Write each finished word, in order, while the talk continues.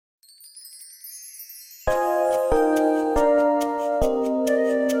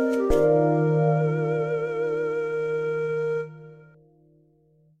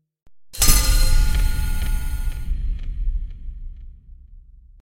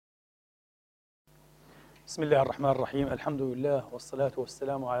بسم الله الرحمن الرحيم. الحمد لله والصلاة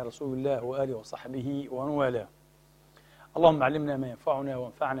والسلام على رسول الله وآله وصحبه ومن والاه. اللهم علمنا ما ينفعنا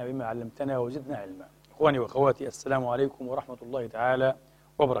وانفعنا بما علمتنا وزدنا علما. إخواني وأخواتي، السلام عليكم ورحمة الله تعالى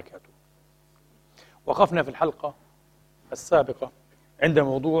وبركاته. وقفنا في الحلقة السابقة عند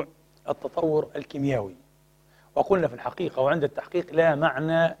موضوع التطور الكيميائي، وقلنا في الحقيقة وعند التحقيق لا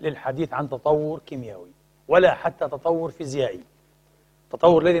معنى للحديث عن تطور كيميائي ولا حتى تطور فيزيائي.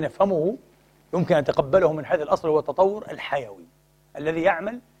 التطور الذي نفهمه يمكن أن تقبله من حيث الأصل هو التطور الحيوي الذي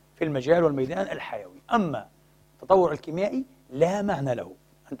يعمل في المجال والميدان الحيوي. أما التطور الكيميائي لا معنى له.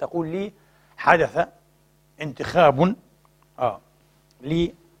 أن تقول لي حدث انتخاب ل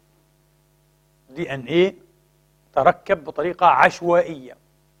DNA تركب بطريقة عشوائية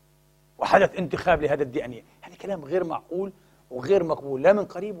وحدث انتخاب لهذا DNA، هذا كلام غير معقول وغير مقبول لا من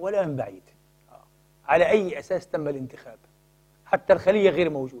قريب ولا من بعيد. على أي أساس تم الانتخاب؟ حتى الخلية غير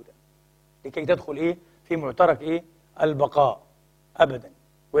موجودة لكي تدخل في معترك البقاء أبدا،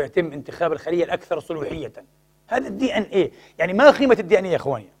 ويتم انتخاب الخلية الأكثر صلوحية. هذا DNA. يعني ما قيمة DNA يا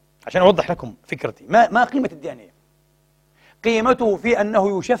إخواني؟ عشان أوضح لكم فكرتي، ما قيمة DNA؟ قيمته في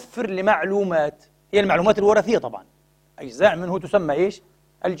أنه يشفر لمعلومات، هي المعلومات الوراثية طبعا. أجزاء منه تسمى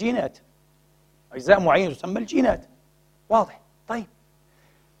الجينات، أجزاء معينة تسمى الجينات. واضح؟ طيب،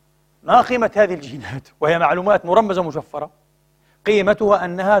 ما قيمة هذه الجينات وهي معلومات مرمزة مشفرة؟ قيمتها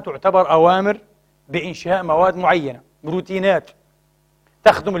أنها تعتبر أوامر بإنشاء مواد معينة، بروتينات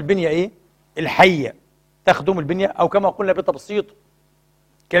تخدم البنية الحية، تخدم البنية، أو كما قلنا بتبسيط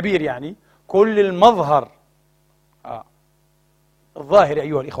كبير يعني كل المظهر الظاهري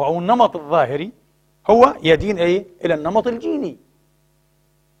أيها الإخوة، أو النمط الظاهري هو يدين إلى النمط الجيني.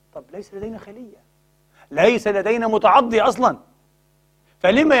 طب ليس لدينا خلية، ليس لدينا متعضي أصلا،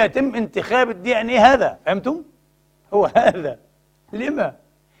 فلما يتم انتخاب DNA هذا؟ فهمتم؟ هو هذا لما؟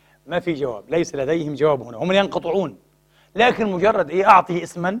 ما في جواب، ليس لديهم جواب هنا، هم ينقطعون. لكن مجرد أعطيه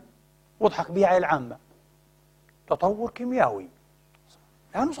اسما واضحك به على العامة، تطور كيميائي،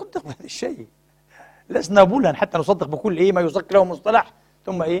 لا نصدق بهذا الشيء، لسنا بولا حتى نصدق بكل ما يصدق له مصطلح.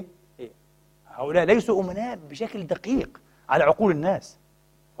 ثم هؤلاء ليسوا أمناء بشكل دقيق على عقول الناس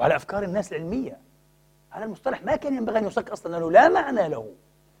وعلى أفكار الناس العلمية. هذا المصطلح ما كان ينبغي أن يصدق أصلا، لأنه لا معنى له،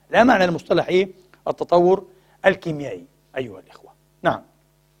 لا معنى للمصطلح التطور الكيميائي أيها الإخوة. نعم،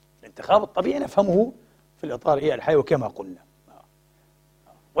 الانتخاب الطبيعي نفهمه في الإطار الحيوي كما قلنا،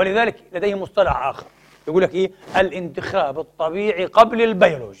 ولذلك لديه مصطلح آخر يقول لك الانتخاب الطبيعي قبل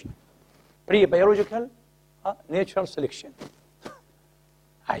البيولوجي، pre-biological natural selection.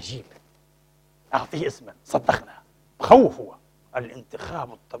 عجيب، أعطيه اسما صدقنا، خوف. هو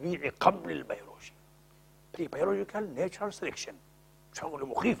الانتخاب الطبيعي قبل البيولوجي، pre-biological natural selection، شغل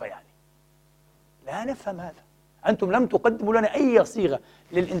مخيفة يعني. لا نفهم هذا. أنتم لم تقدموا لنا أي صيغة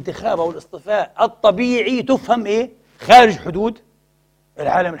للانتخاب أو الاصطفاء الطبيعي تفهم خارج حدود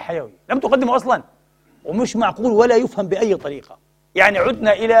العالم الحيوي، لم تقدموا أصلا، ومش معقول ولا يفهم بأي طريقة. يعني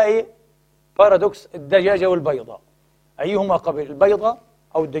عدنا إلى بارادوكس الدجاجة والبيضة، أيهما قبل، البيضة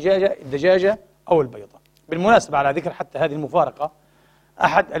أو الدجاجة أو البيضة؟ بالمناسبة على ذكر حتى هذه المفارقة،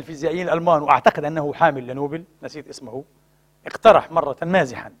 أحد الفيزيائيين الألمان، وأعتقد أنه حامل لنوبل، نسيت اسمه، اقترح مرة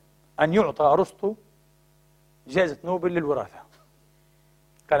مازحا أن يعطى أرسطو جائزة نوبل للوراثة.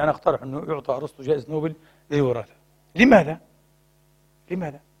 قال أنا أقترح أنه يعطى أرسطو جائزة نوبل للوراثة.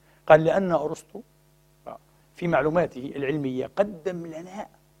 لماذا؟ قال لأن أرسطو في معلوماته العلمية قدم لنا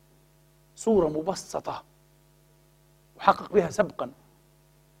صورة مبسطة وحقق بها سبقا.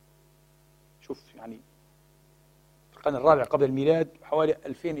 شوف يعني في القرن الرابع قبل الميلاد حوالي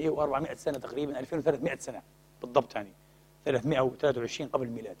 2400 سنة تقريبا، 2300 سنة بالضبط، يعني 323 قبل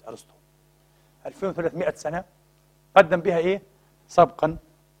الميلاد أرسطو، 2300 سنة قدم بها سبقا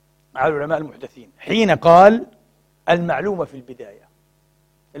على العلماء المحدثين، حين قال المعلومة في البداية،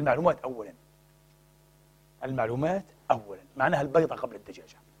 المعلومات أولا، المعلومات أولا، معناها البيضة قبل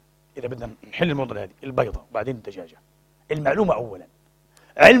الدجاجة. إذا بدنا نحل الموضوع هذه، البيضة وبعدين الدجاجة، المعلومة أولا.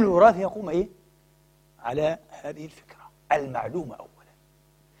 علم الوراثة يقوم على هذه الفكرة، المعلومة أولا.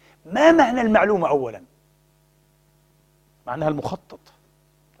 ما معنى المعلومة أولا؟ معناها المخطط،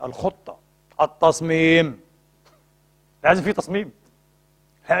 الخطة، التصميم. لازم في تصميم،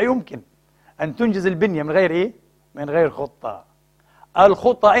 لا يمكن أن تنجز البنية من غير من غير خطة.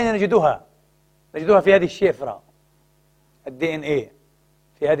 الخطة أين نجدها؟ نجدها في هذه الشفرة، DNA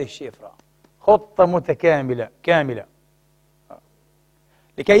في هذه الشفرة، خطة متكاملة كاملة.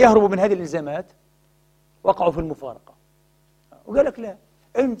 لكي يهربوا من هذه الإلزامات وقعوا في المفارقة، وقال لك لا،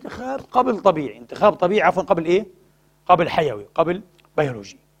 انتخاب قبل طبيعي، انتخاب طبيعي عفوا قبل قبل حيوي، قبل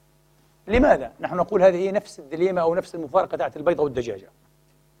بيولوجي. لماذا؟ نحن نقول هذه نفس الدليمة أو نفس المفارقة تاعت البيضة والدجاجة.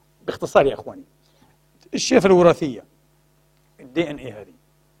 باختصار يا إخواني، الشفرة الوراثية الدي ان ايه هذه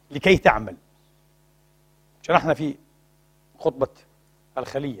لكي تعمل، شرحنا في خطبة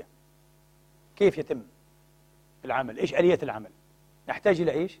الخلية كيف يتم العمل، ايش آلية العمل. نحتاج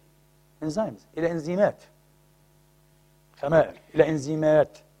الى ايش؟ انزيمز، الى انزيمات، خمائر، الى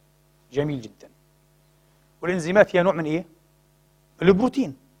انزيمات. جميل جدا. والانزيمات هي نوع من ايه؟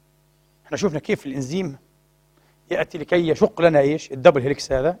 البروتين. احنا شفنا كيف الانزيم ياتي لكي يشق لنا ايش؟ الدبل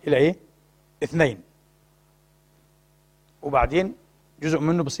هيليكس هذا الى ايه؟ 2، وبعدين جزء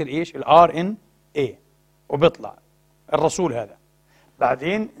منه بصير ايش؟ الار ان اي، وبيطلع الرسول هذا.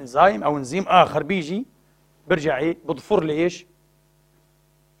 بعدين انزيم او انزيم اخر بيجي برجع ايه؟ بضفر لي ايش؟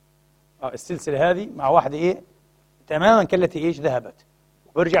 السلسله هذه مع واحده ايه؟ تماما كالتي ايش؟ ذهبت،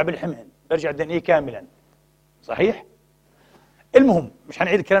 وبرجع بالحمل، برجع الدي ان ايه كاملا. صحيح؟ المهم مش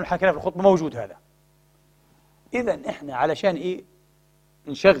هنعيد الكلام اللي حكيناه في الخطبه، موجود هذا. اذا احنا علشان ايه؟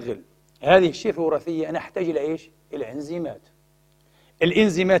 نشغل هذه الشفرة الوراثية نحتاج الى ايش؟ الى انزيمات.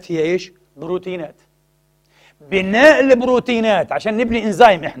 الانزيمات هي ايش؟ بروتينات. بناء البروتينات عشان نبني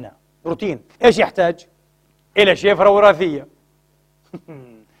انزيم احنا بروتين ايش يحتاج؟ الى شفرة وراثية.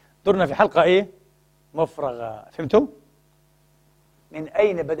 دورنا في حلقة ايه؟ مفرغة. فهمتوا؟ من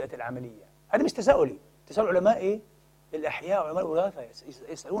اين بدأت العملية؟ هذا مش تساؤلي، تساؤل علماء ايه؟ الاحياء وعلماء الوراثة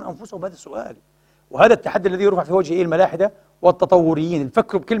يسألون انفسهم بهذا السؤال. وهذا التحدي الذي يرفع في وجه ايه؟ الملاحدة والتطوريين.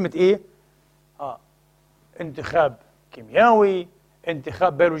 الفكروا بكلمة ايه؟ انتخاب كيميائي،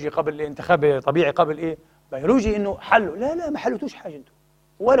 انتخاب بيولوجي قبل انتخاب طبيعي قبل ايه؟ بيولوجي، انه حلوا. لا ما حلتوش حاجه انتم،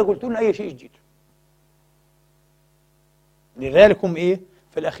 ولا قلتوا لنا اي شيء جديد. لذلك هم ايه؟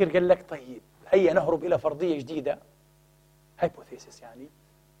 في الاخير قال لك طيب هيا نهرب الى فرضيه جديده، هايبوثيسيس، يعني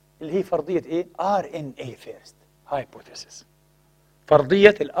اللي هي فرضيه ايه؟ ار ان اي فيرست هايبوثيسيس.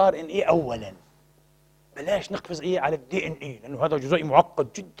 فرضيه الار ان اي اولا، بلاش نقفز ايه على الدي ان اي، لانه هذا جزيء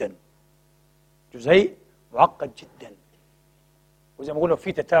معقد جدا، جزيء معقد جدا، وزي ما قلنا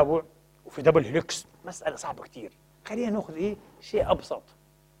في تتابع وفي دبل هيليكس، مسألة صعبة كتير. خلينا ناخذ ايه؟ شيء ابسط،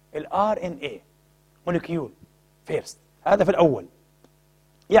 الار ان اي موليكيول فيرست. هذا في الاول،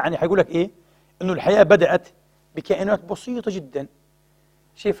 يعني حيقول لك ايه؟ انه الحياة بدأت بكائنات بسيطة جدا،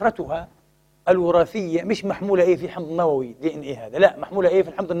 شفرتها الوراثية مش محمولة ايه في حمض نووي دي ان اي، هذا لا، محمولة ايه في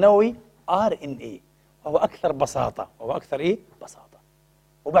الحمض النووي؟ ار ان اي، وهو اكثر بساطة، وهو اكثر ايه؟ بساطة.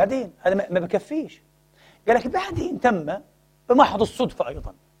 وبعدين هذا ما بكفيش، قال لك بعدين تم بمحض الصدفة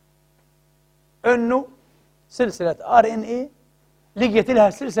أيضا أنه سلسلة RNA لقيت لها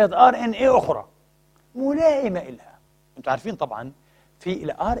سلسلة RNA أخرى ملائمة إلها. أنتم عارفين طبعا في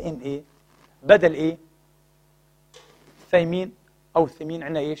ال RNA بدل إيه؟ ثيمين أو ثمين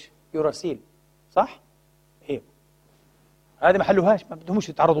عندنا إيش؟ يوراسيل، صح؟ إيه، هذه ما حلوهاش، ما بدهمش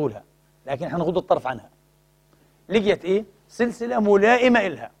يتعرضوا لها، لكن احنا نغض الطرف عنها. لقيت إيه؟ سلسلة ملائمة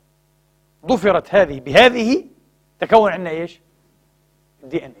إلها، ضفرت هذه بهذه، تكون عندنا ايش؟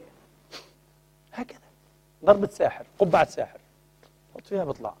 الدي ان ايه. هكذا ضربة ساحر، قبعة ساحر، حط فيها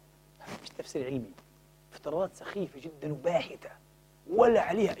بيطلع. هذا مش تفسير علمي، افتراضات سخيفة جدا وباهتة ولا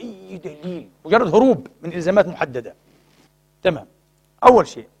عليها اي دليل، مجرد هروب من الزامات محددة. تمام. اول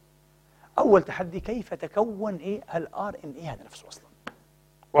شيء، اول تحدي، كيف تكون ايه الار ان ايه هذا نفسه اصلا؟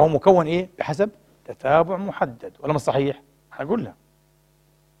 وهو مكون ايه؟ بحسب تتابع محدد، ولا مش صحيح؟ هقول لها.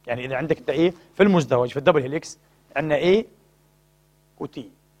 يعني إذا عندك أنت إيه في المزدوج في الدبل هيليكس، عندنا A وT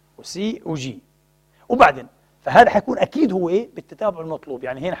وC وG، وبعدين فهذا حيكون أكيد هو إيه بالتتابع المطلوب.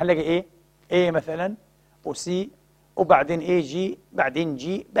 يعني هنا حنلاقي إيه؟ A مثلا وC، وبعدين AG، بعدين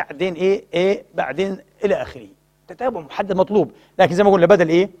G، بعدين A بعدين إلى آخره، تتابع محدد مطلوب. لكن زي ما قلنا بدل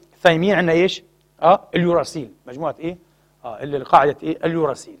إيه؟ ثايمين عندنا إيش؟ اليوراسيل، مجموعة إيه؟ اللي قاعدة إيه؟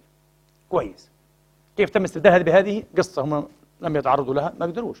 اليوراسيل. كويس. كيف تم استبدال هذه بهذه؟ قصة هم لم يتعرضوا لها، ما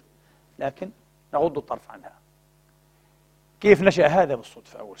قدروش، لكن نغض الطرف عنها. كيف نشأ هذا؟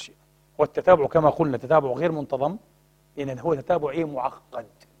 بالصدفة أول شيء، والتتابع كما قلنا تتابع غير منتظم، لأن هو تتابع إيه؟ معقد.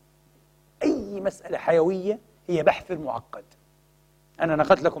 أي مسألة حيوية هي بحث معقد. أنا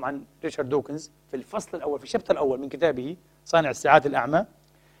نقلت لكم عن ريتشارد دوكنز في الفصل الأول في الشابتر الأول من كتابه صانع الساعات الأعمى،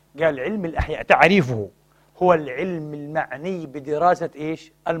 قال علم الأحياء تعريفه هو العلم المعني بدراسة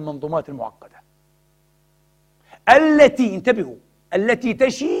إيش؟ المنظومات المعقدة التي، انتبهوا، التي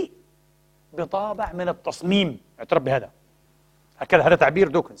تشي بطابع من التصميم. اعترف بهذا، هكذا هذا تعبير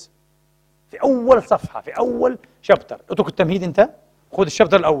دوكنز في أول صفحة، في أول شابتر. اترك التمهيد أنت، خذ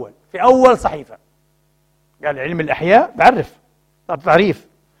الشابتر الأول في أول صحيفة. قال علم الأحياء بعرف، تعريف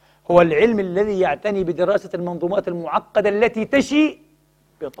هو العلم الذي يعتني بدراسة المنظومات المعقدة التي تشي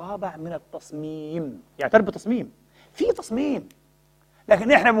بطابع من التصميم. يعترف بتصميم، في تصميم،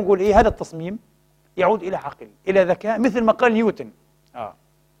 لكن احنا بنقول ايه؟ هذا التصميم يعود إلى عقل، إلى ذكاء، مثل ما قال نيوتن.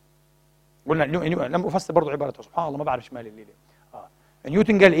 قلنا لم أفسر برضو عبارته، سبحان الله ما بعرف شمال الليلة.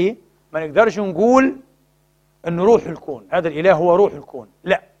 نيوتن قال إيه؟ ما نقدرش نقول أنه روح الكون، هذا الإله هو روح الكون،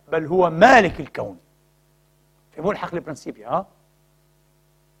 لا، بل هو مالك الكون في ملحق البرنسيبيا.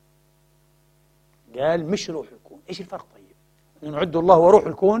 قال مش روح الكون. إيش الفرق طيب؟ إنه نعد الله هو روح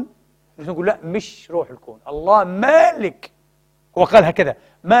الكون، نقول لا مش روح الكون، الله مالك. هو قال هكذا: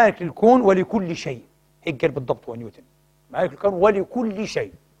 مالك للكون ولكل شيء. هيك قال بالضبط هو نيوتن، مالك الكون ولكل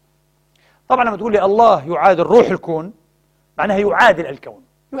شيء. طبعا لما تقول لي الله يعادل روح الكون، معناها يعادل الكون،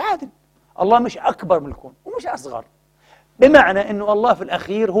 يعادل. الله مش أكبر من الكون ومش أصغر، بمعنى أنه الله في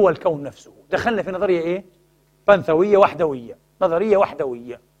الأخير هو الكون نفسه. دخلنا في نظرية إيه؟ بنثوية وحدوية، نظرية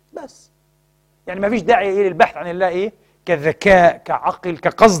وحدوية بس. يعني ما فيش داعي إيه للبحث عن الله إيه؟ كذكاء، كعقل،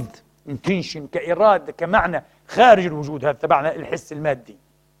 كقصد، intention، كإرادة، كمعنى خارج الوجود هذا تبعنا الحس المادي.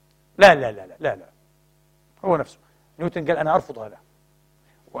 لا لا لا لا لا لا، هو نفسه. نيوتن قال أنا أرفض هذا،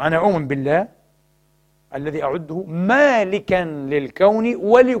 وأنا أؤمن بالله الذي أعده مالكا للكون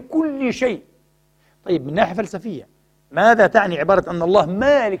ولكل شيء. طيب من ناحية فلسفية، ماذا تعني عبارة أن الله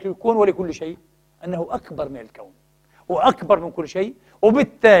مالك للكون ولكل شيء؟ أنه أكبر من الكون وأكبر من كل شيء،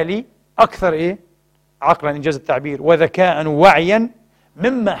 وبالتالي أكثر إيه؟ عقلا إنجاز التعبير، وذكاء ووعيا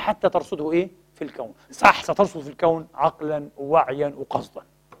مما حتى ترصده إيه؟ في الكون. صح، سترصد في الكون عقلا ووعيا وقصدا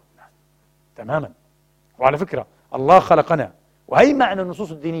تماما. وعلى فكرة الله خلقنا، وهي معنى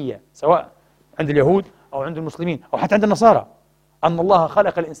النصوص الدينية سواء عند اليهود أو عند المسلمين أو حتى عند النصارى، أن الله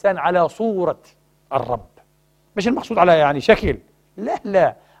خلق الإنسان على صورة الرب. مش المقصود على يعني شكل، لا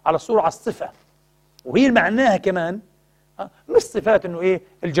لا، على الصورة، على الصفة. وهي معناها كمان مش صفات إنه إيه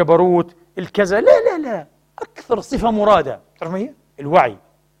الجبروت الكذا، لا لا لا، أكثر صفة مرادة تعرف ما هي؟ الوعي،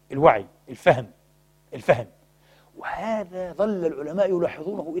 الوعي، الفهم، الفهم. وهذا ظل العلماء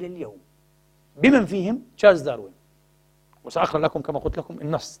يلاحظونه إلى اليوم، بمن فيهم تشارلز داروين. وسأقرأ لكم كما قلت لكم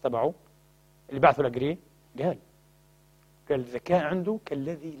النص تبعه اللي بعثه لقريه. قال الذكاء عنده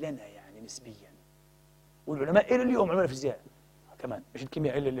كالذي لنا يعني نسبيا. والعلماء إلى اليوم، علماء الفيزياء كمان مش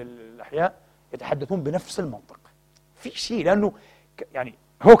الكيمياء إلا الأحياء، يتحدثون بنفس المنطق. في شيء، لأنه يعني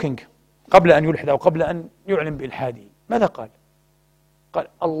هوكينج قبل أن يلحد أو قبل أن يعلن بإلحاده ماذا قال؟ قال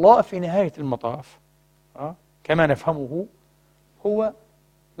الله في نهاية المطاف كما نفهمه هو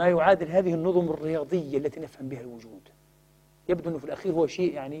ما يعادل هذه النظم الرياضية التي نفهم بها الوجود. يبدو أنه في الأخير هو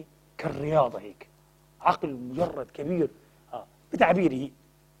شيء يعني كالرياضة هيك، عقل مجرد كبير بتعبيره.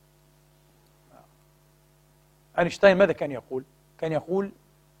 أينشتاين ماذا كان يقول؟ كان يقول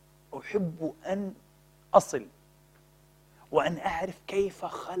أحب أن أصل وأن أعرف كيف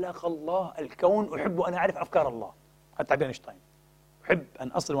خلق الله الكون، أحب أن أعرف أفكار الله. هذا تعبير أينشتاين، أحب أن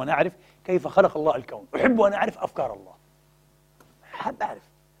أصل وأن أعرف كيف خلق الله الكون، أحب أن أعرف أفكار الله. حاب أعرف.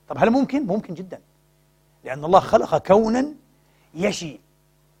 طب هل ممكن؟ ممكن جدا، لأن الله خلق كونا يشي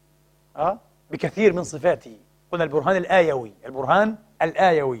بكثير من صفاته. قلنا البرهان الآيوي، البرهان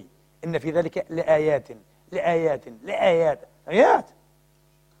الآيوي، إن في ذلك لآيات لآيات لآيات. آيات،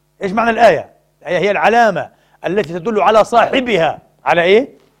 إيش معنى الآية؟ الآية هي العلامة التي تدل على صاحبها، على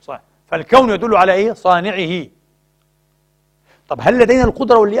إيه؟ صح. فالكون يدل على إيه؟ صانعه. طب هل لدينا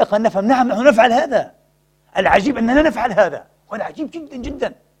القدرة واللياقة أن نفهم؟ نعم، نحن نفعل هذا. العجيب أننا نفعل هذا، وهذا عجيب جدا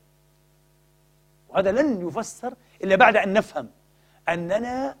جدا. وهذا لن يفسر إلا بعد أن نفهم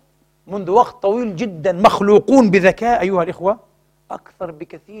أننا منذ وقت طويل جدا مخلوقون بذكاء أيها الإخوة أكثر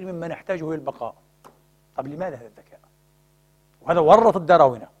بكثير مما نحتاجه للبقاء. طب لماذا هذا الذكاء؟ وهذا ورط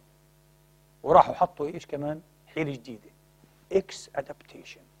الدراونة، وراحوا حطوا إيش كمان؟ حيلة جديدة، إكس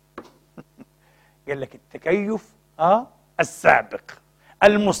أدابتيشن. قال لك التكيف السابق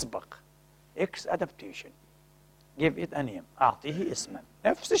المسبق، إكس أدابتيشن. give it a name، أعطيه اسما.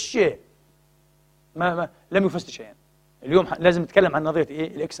 نفس الشيء، ما لم يفسر شيئا. اليوم لازم نتكلم عن نظرية إيه؟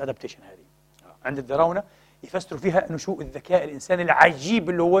 الإكس أدابتيشن. هذه عند الدراونة يفسروا فيها نشوء الذكاء الإنساني العجيب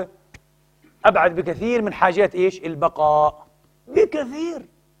اللي هو أبعد بكثير من حاجات إيش؟ البقاء، بكثير.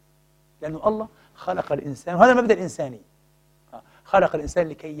 لأنه الله خلق الإنسان، وهذا المبدأ الإنساني، خلق الإنسان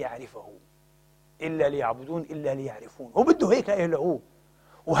لكي يعرفه، إلا ليعبدون إلا ليعرفون. هو بده هيك، لا إله إلا هو.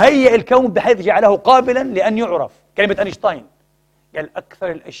 وهيئ الكون بحيث جعله قابلا لأن يعرف. كلمة أينشتاين قال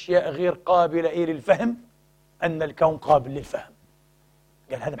أكثر الأشياء غير قابلة للفهم أن الكون قابل للفهم.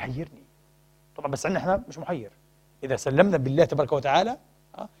 قال هذا محيرني. طبعا بس عندنا احنا مش محير. إذا سلمنا بالله تبارك وتعالى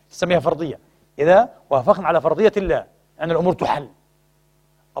تسميها فرضية. إذا وافقنا على فرضية الله أن الأمور تحل.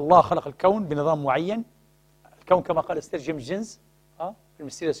 الله خلق الكون بنظام معين. الكون كما قال ستير جيمس جينز في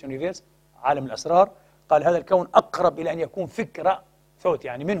الميستيريوس يونيفيرس، عالم الأسرار، قال هذا الكون أقرب إلى أن يكون فكرة ثوت،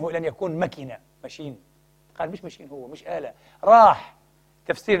 يعني منه إلى أن يكون ماكينة، ماشين. قال مش ماشين، هو مش آلة. راح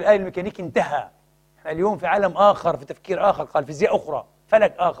تفسير الآلة الميكانيكي انتهى. احنا اليوم في عالم آخر، في تفكير آخر، قال فيزياء أخرى،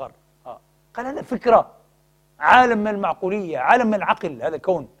 فلك آخر. قال هذا فكرة، عالم من المعقولية، عالم من العقل، هذا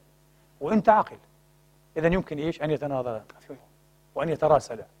كون، وأنت عاقل، إذا يمكن إيش أن يتناظر وأن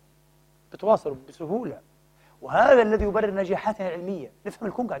يتراسل، بتواصلوا بسهولة. وهذا الذي يبرر نجاحاتنا العلمية. نفهم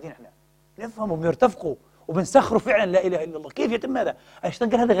الكون قاعدين احنا نفهمه، بنرتفقه وبنسخره فعلا. لا إله إلا الله. كيف يتم هذا؟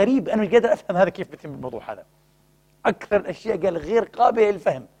 أينشتاين قال هذا غريب، أنا مش قادر أفهم هذا كيف بيتم الموضوع هذا. أكثر الأشياء قال غير قابلة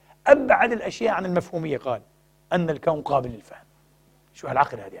للفهم، أبعد الأشياء عن المفهومية قال أن الكون قابل للفهم. شو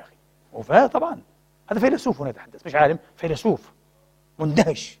هالعقل هذا يا أخي؟ وفهذا طبعا هذا فيلسوف هنا يتحدث، مش عالم، فيلسوف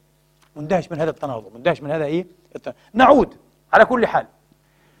مندهش من هذا التناظر، مندهش من هذا إيه نعود على كل حال.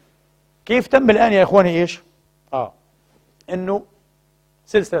 كيف تم الآن يا إخواني إيش؟ إنه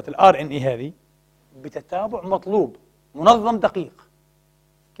سلسلة الRNA هذه بتتابع مطلوب منظم دقيق.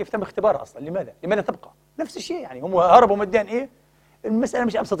 كيف تم اختبارها أصلا؟ لماذا تبقى؟ نفس الشيء يعني، هم هربوا من الDNA. المسألة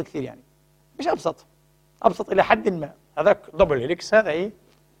مش أبسط كثير يعني، مش أبسط إلى حد ما. هذاك دبل هيليكس، هذا إيه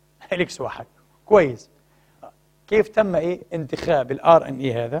هيليكس واحد، كويس. كيف تم انتخاب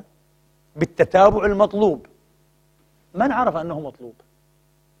الRNA هذا بالتتابع المطلوب؟ من عرف أنه مطلوب؟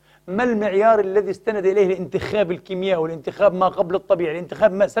 ما المعيار الذي استند إليه الانتخاب الكيميائي والانتخاب ما قبل الطبيعي،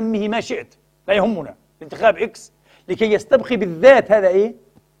 الانتخاب ما سميه ما شئت لا يهمنا، الانتخاب إكس لكي يستبقي بالذات هذا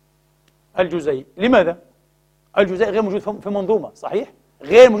الجزيء. لماذا؟ الجزيء غير موجود في منظومة، صحيح؟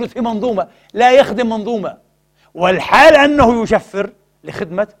 غير موجود في منظومة، لا يخدم منظومة، والحال أنه يشفر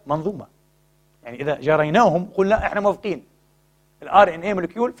لخدمة منظومة. يعني إذا جريناهم قلنا إحنا موافقين الRNA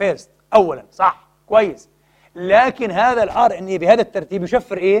مولكيول فيرست أولا، صح كويس، لكن هذا الRNA بهذا الترتيب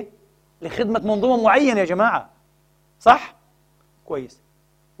يشفر لخدمة منظومة معينة يا جماعة، صح؟ كويس.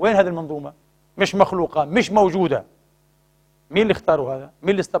 وين هذه المنظومة؟ مش مخلوقة، مش موجودة. مين اللي اختاروا هذا؟ مين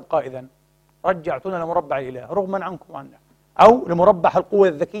اللي استبقى إذن؟ رجعتونا لمربع الإله رغما عنكم وعنا، أو لمربع القوة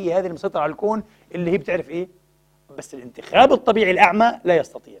الذكية هذه المسيطرة على الكون اللي هي بتعرف بس الانتخاب الطبيعي الأعمى لا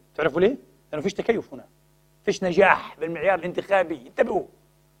يستطيع. تعرفوا ليه؟ لأنه فيش تكيف هنا، فيش نجاح بالمعيار الانتخابي. انتبهوا،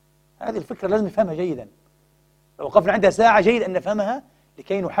 هذه الفكرة لازم نفهمها جيدا. لو وقفنا عندها ساعة جيد أن نفهمها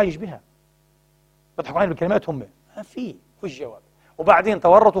لكي نحاجج بها. بضحكوا علينا بالكلمات هم، ما في جواب. وبعدين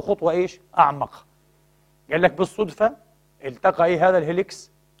تورطوا خطوة أعمق. قال لك بالصدفة التقى هذا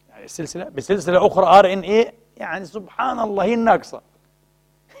الهيليكس يعني السلسلة بسلسلة أخرى RNA، يعني سبحان الله هي الناقصة.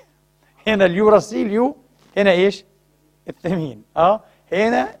 هنا اليوراسيل هنا الثمين،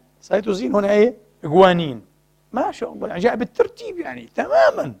 هنا سيتوزين، هنا جوانين. ما شاء الله، يعني جاء بالترتيب يعني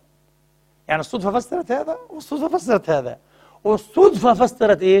تماما. يعني الصدفة فسرت هذا والصدفة فسرت هذا، والصدفة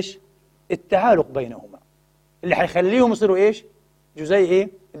فسرت التعالق بينهما اللي حيخليهم يصيروا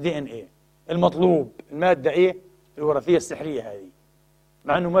جزيء DNA المطلوب، المادة الوراثية السحرية هذه،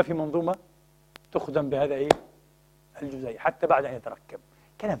 مع أنه ما في منظومة تخدم بهذا الجزيء حتى بعد أن يتركب.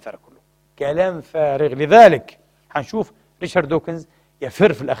 كلام فارغ كله، كلام فارغ. لذلك حنشوف ريتشارد دوكنز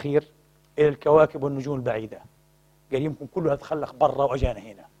يفر في الأخير إلى الكواكب والنجوم البعيدة، قال يمكن كلها تخلق برا وأجانا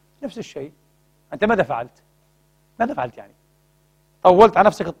هنا. نفس الشيء، أنت ماذا فعلت؟ يعني طولت على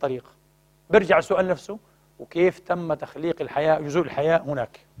نفسك الطريق. برجع السؤال نفسه، وكيف تم تخليق الحياة، جذور الحياة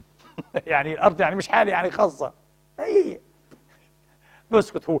هناك؟ يعني الأرض يعني مش حالة يعني خاصة،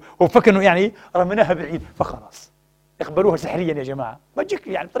 بسكت. هو فكر إنه يعني رميناها بعيد فخلاص اقبلوها سحريا يا جماعة. ما تجيك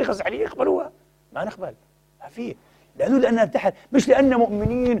يعني بطريقة سحرية اقبلوها، ما نقبل. ما فيه، لأنها ابتحت، مش لأننا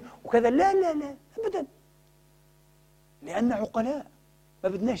مؤمنين وكذا، لا لا لا أبدا، لأن عقلاء ما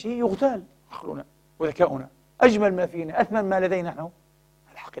بدناش يغتال عقلنا وذكاؤنا. أجمل ما فينا، أثمن ما لدينا نحن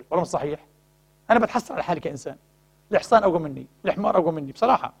العقل، ولا مش صحيح؟ أنا بتحسر على حالي كإنسان. الحصان أقوى مني، الحمار أقوى مني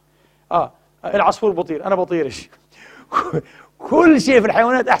بصراحة، العصفور بطير، أنا بطيرش. كل شيء في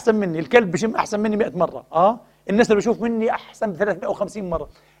الحيوانات أحسن مني، الكلب بشم أحسن مني 100 مرة، الناس اللي بشوف مني أحسن ب 350 مرة.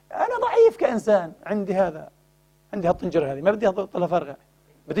 أنا ضعيف كإنسان، عندي هالطنجرة هذه ما بدي أحطها فارغة،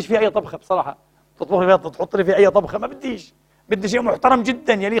 بديش فيها أي طبخة بصراحة. تطبخ لي فيها، تحط لي فيها أي طبخة ما بدي شيء محترم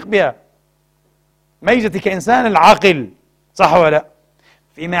جدا يليق بها. ميزتي كإنسان العاقل، صح ولا لا؟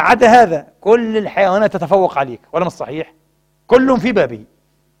 فيما عدا هذا كل الحيوانات تتفوق عليك، ولا مش صحيح؟ كلهم في بابه،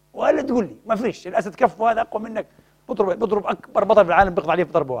 ولا تقول لي ما فيش. الأسد كف وهذا أقوى منك، بضرب أكبر بطل في العالم بيقضي عليه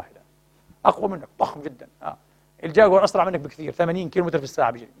بضربة واحدة، أقوى منك، ضخم جدا. الجاguار أسرع منك بكثير، 80 كيلومتر في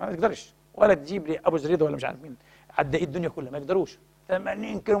الساعة بيجري، ما تقدرش. ولا تجيب لي أبو زريدة ولا مش عارف مين، عداء الدنيا كلها ما يقدروش.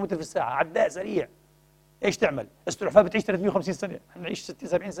 80 كيلومتر في الساعة، عداء سريع. إيش تعمل؟ السلحفاة بتعيش 350 سنة، احنا نعيش 60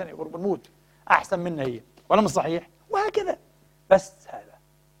 70 سنة وبنموت، أحسن منا هي، ولا مش صحيح؟ وهكذا. بس هذا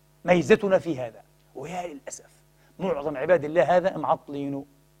ميزتنا في هذا، ويا للأسف معظم عباد الله هذا معطلينه،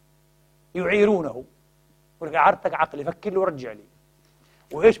 يعيرونه. ورجعتك عقلي، فكر لي ورجع لي،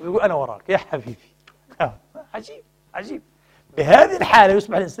 وإيش بيقول؟ أنا وراك يا حبيبي. عجيب عجيب. بهذه الحالة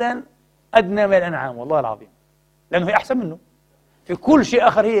يصبح الإنسان أدنى من الأنعام، والله العظيم، لأنه هي أحسن منه. في كل شيء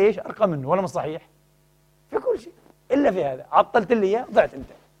آخر هي إيش؟ أرقى منه، ولا مش صحيح؟ في كل شيء إلا في هذا، عطلت لي إياه ضعت أنت،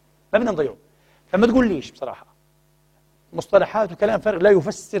 ما بدنا نضيعه. فما تقول ليش بصراحة، مصطلحات وكلام فارغ لا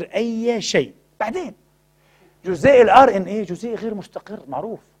يفسر أي شيء. بعدين جزيء الار ان اي جزيء غير مستقر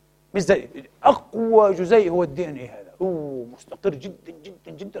معروف، مش زي اقوى جزيء هو الدي ان اي، هذا مستقر جدا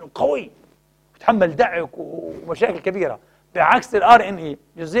جدا جدا وقوي، يتحمل دعك ومشاكل كبيره، بعكس الار ان اي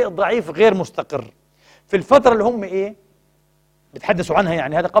جزيء ضعيف غير مستقر. في الفتره اللي هم ايه بتحدثوا عنها،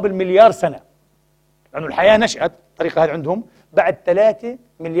 يعني هذا قبل مليار سنه، لانه الحياه نشات الطريقه هذه عندهم بعد 3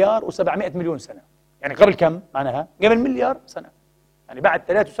 مليار و700 مليون سنه. يعني قبل كم معناها؟ قبل مليار سنه، يعني بعد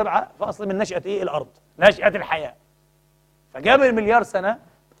 3.7 فاصل من نشأة إيه؟ الأرض، نشأة الحياة. فقبل مليار سنة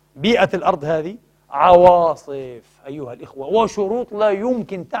بيئة الأرض هذه عواصف أيها الإخوة، وشروط لا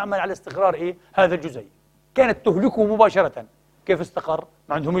يمكن تعمل على استقرار إيه؟ هذا الجزيء، كانت تهلكه مباشرة. كيف استقر؟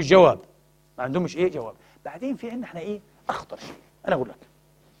 ما عندهمش جواب، ما عندهمش إيه جواب. بعدين في عندنا إحنا إيه أخطر شيء، أنا أقول لك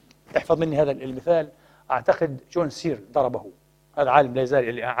احفظ مني هذا المثال، أعتقد جون سيرل ضربه، هذا عالم لا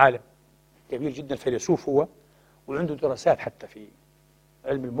يزال عالم كبير جدا، فيلسوف هو، وعنده دراسات حتى في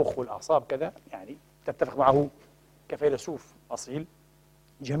علم المخ والأعصاب كذا، يعني تتفق معه كفيلسوف أصيل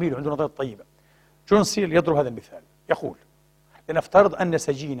جميل وعنده نظريات طيبة. جون سيرل يضرب هذا المثال، يقول لنفترض أن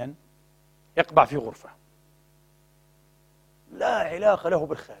سجينا يقبع في غرفة لا علاقة له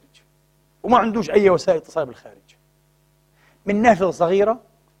بالخارج، وما عندوش أي وسائل اتصال بالخارج، من نافذة صغيرة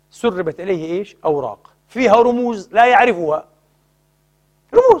سربت إليه إيش؟ أوراق فيها رموز لا يعرفها،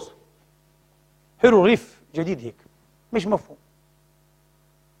 رموز هيروغليف جديد هيك مش مفهوم،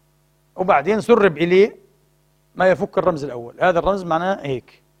 وبعدين سرب إليه ما يفك الرمز الأول، هذا الرمز معناه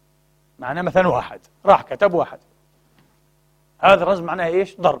هيك، معناه مثلا 1، راح كتب 1. هذا الرمز معناه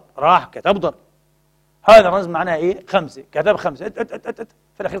إيش؟ ضرب، راح كتب ضرب. هذا الرمز معناه إيه؟ 5، كتب 5.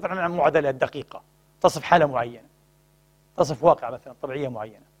 في الأخير طلع عن معادلات دقيقة تصف حالة معينة، تصف واقع مثلا طبيعية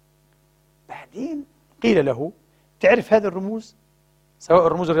معينة. بعدين قيل له تعرف هذه الرموز، سواء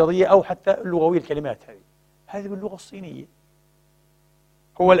الرموز الرياضية أو حتى اللغوية، الكلمات هذه باللغة الصينية.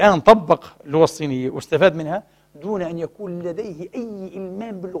 هو الآن طبق اللغة الصينية واستفاد منها دون أن يكون لديه أي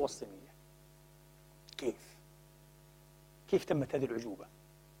إلمام باللغة الصينية. كيف تمت هذه العجوبة؟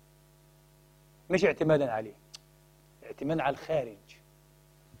 مش اعتمادا عليه، اعتمادا على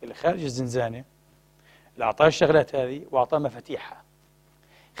الخارج الزنزانة اللي أعطاه الشغلات هذه وأعطاه مفاتيحها.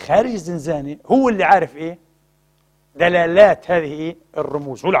 خارج الزنزانة هو اللي عارف إيه؟ دلالات هذه إيه؟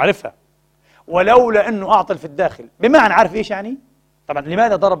 الرموز، هو اللي عارفها، ولولا أنه أعطل في الداخل. بمعنى عارف إيش يعني؟ طبعا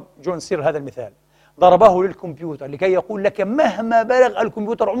لماذا ضرب جون سيرل هذا المثال؟ ضربه للكمبيوتر لكي يقول لك مهما بلغ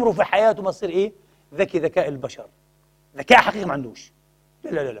الكمبيوتر عمره في حياته ما يصير إيه؟ ذكاء البشر، ذكاء حقيقي ما عندوش.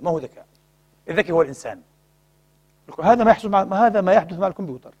 لا ما هو ذكاء، الذكي هو الإنسان. هذا ما يحدث مع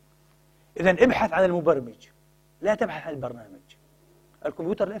الكمبيوتر. إذن ابحث عن المبرمج، لا تبحث عن البرنامج.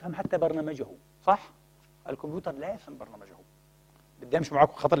 الكمبيوتر لا يفهم حتى برنامجه، صح؟ الكمبيوتر لا يفهم برنامجه. بدي أمشي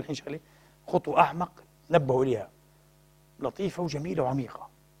معكم خطر الحين شغلة خطوة أعمق نبهوا إليها، لطيفة وجميلة وعميقة.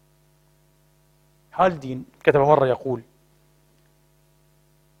 هالدين كتب مرة يقول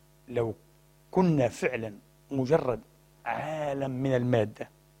لو كنا فعلا مجرد عالم من المادة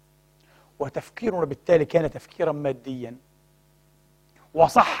وتفكيرنا بالتالي كان تفكيرا ماديا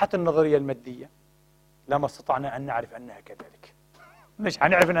وصحت النظرية المادية لما استطعنا أن نعرف أنها كذلك. مش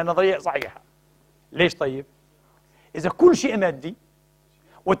هنعرف أنها نظرية صحيحة. ليش طيب؟ إذا كل شيء مادي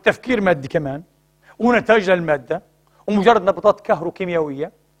والتفكير مادي كمان ونتائج للمادة ومجرد نبضات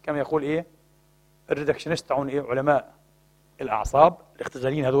كهروكيميائية كما يقول إيه الريدكشنست تاعون إيه علماء الأعصاب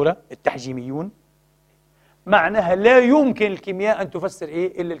الاختزاليين هذولا التحجيميون، معناها لا يمكن الكيمياء أن تفسر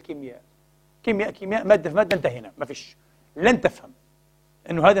إيه إلا الكيمياء. كيمياء مادة في مادة انتهينا، ما فيش، لن تفهم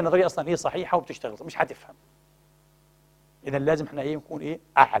إنه هذه النظرية أصلا هي صحيحة وبتشتغل، مش حتفهم. إذا لازم إحنا إيه نكون إيه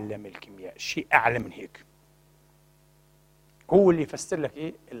أعلى من الكيمياء، شيء أعلى من هيك. هو اللي يفسر لك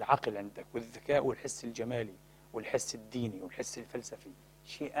إيه العقل عندك والذكاء والحس الجمالي والحس الديني والحس الفلسفي،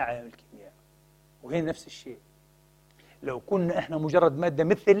 شيء أعلى من الكيمياء. وهي نفس الشيء لو كنا إحنا مجرد مادة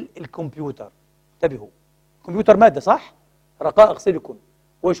مثل الكمبيوتر. انتبهوا، الكمبيوتر مادة صح؟ رقائق سيليكون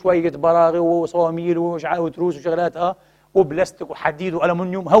وشوية براغي وصواميل وتروس وشغلات وبلاستيك وحديد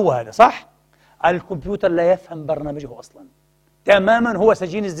وألمنيوم، هو هذا صح؟ الكمبيوتر لا يفهم برنامجه أصلا تماما، هو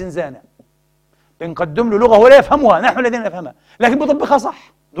سجين الزنزانة، بنقدم له لغة هو لا يفهمها، نحن الذين نفهمها، لكن بيطبقها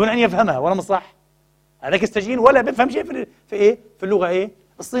صح دون أن يفهمها، ولا مش صح؟ هذاك السجين ولا بيفهم شيء في إيه؟ في اللغة إيه؟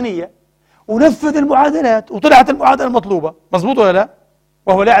 الصينية، ونفذ المعادلات وطلعت المعادلة المطلوبة، مضبوط ولا لا؟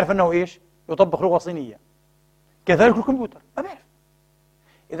 وهو لا يعرف أنه إيش؟ يطبق لغة صينية. كذلك الكمبيوتر ما بيعرف.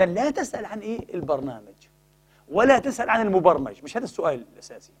 إذا لا تسأل عن إيه البرنامج ولا تسأل عن المبرمج، مش هذا السؤال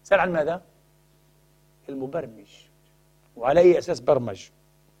الأساسي. سأل عن ماذا؟ المبرمج. وعلى أي أساس برمج؟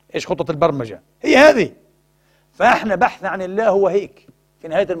 إيش خطة البرمجة؟ هي هذه. فإحنا بحث عن الله هو هيك في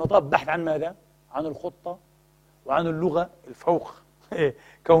نهاية المطاف، بحث عن ماذا؟ عن الخطة وعن اللغة الفوق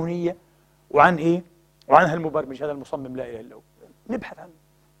كونية، وعن إيه؟ وعن هالمبرمج هذا المصمم لا إله إلا هو. نبحث عنه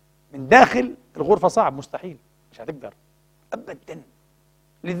من داخل الغرفة. صعب، مستحيل، مش هتقدر أبدا.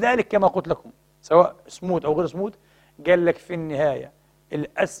 لذلك كما قلت لكم سواء سموت أو غير سموت، قال لك في النهاية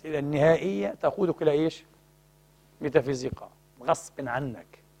الأسئلة النهائية تأخذك إلى إيش؟ ميتافيزيقا، غصب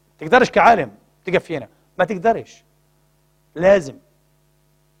عنك. تقدرش كعالم تقف هنا، ما تقدرش، لازم.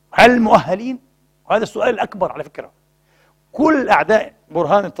 هل مؤهلين؟ وهذا السؤال الأكبر على فكرة. كل أعداء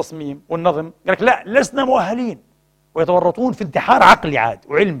برهان التصميم والنظم قال لك لا، لسنا مؤهلين، ويتورطون في انتحار عقلي عاد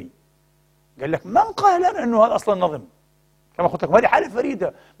وعلمي. قال لك من قال لنا أنه هذا أصلا نظم؟ كما قلت لكم هذه حالة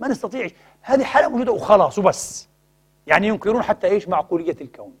فريدة، ما نستطيع، هذه حالة موجودة وخلاص وبس. يعني ينكرون حتى إيش؟ معقولية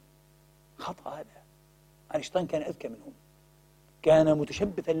الكون. خطأ هذا. أينشتاين كان أذكى منهم، كان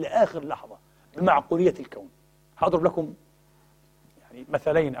متشبثا لآخر لحظة بمعقولية الكون. هضرب لكم يعني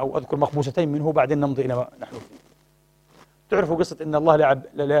مثلين أو أذكر مخبوستين منه بعدين نمضي إلى ما نحن فيه. تعرفوا قصة إن الله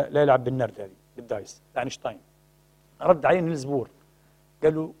لا يلعب بالنرد هذه بالدايس لأينشتاين؟ رد عليه نيلز بور،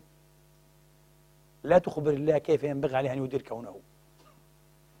 قال له لا تخبر الله كيف ينبغي عليه أن يدير كونه.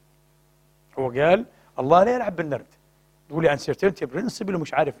 هو قال الله لا يلعب بالنرد، تقول لي uncertainty principle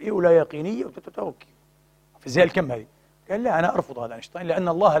ومش عارف إيه ولا يقينية وتتوكي فيزياء الكم هذه. قال لا، أنا أرفض هذا أينشتاين، لأن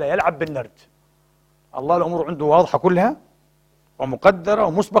الله لا يلعب بالنرد. الله الأمور عنده واضحة كلها ومقدرة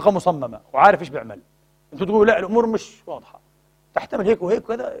ومسبقة مصممة وعارف إيش بيعمل. أنتوا تقولوا لا الأمور مش واضحة، تحتمل هيك وهيك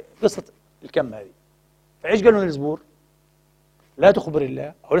وكذا، قصة الكم هذه. فإيش قالوا نيلز بور؟ لا تخبر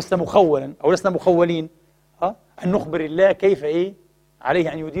الله، أو لسنا مخولا أو لسنا مخولين أن نخبر الله كيف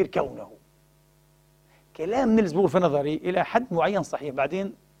عليه أن يدير كونه. كلام نيلز بور في نظري إلى حد معين صحيح،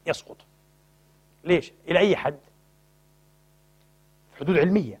 بعدين يسقط. ليش؟ إلى أي حد؟ حدود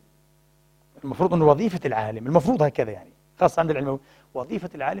علمية. المفروض أن وظيفة العالم، المفروض هكذا يعني، خاصة عند العلم، وظيفة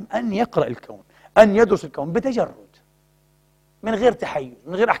العالم أن يقرأ الكون، أن يدرس الكون بتجرد، من غير تحيز،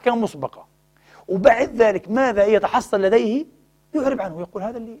 من غير أحكام مسبقة. وبعد ذلك ماذا يتحصل لديه يعرب عنه، يقول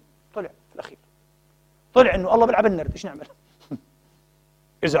هذا اللي طلع في الأخير. طلع أنه الله بيلعب النرد، إيش نعمل؟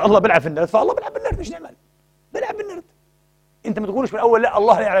 إذا الله بيلعب في النرد فالله بيلعب بالنرد، إيش نعمل؟ بيلعب بالنرد. أنت ما تقولش في الأول لا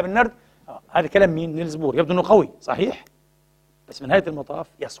الله لا يلعب النرد. هذا كلام مين؟ نيلز بور. يبدو أنه قوي صحيح، بس من نهاية المطاف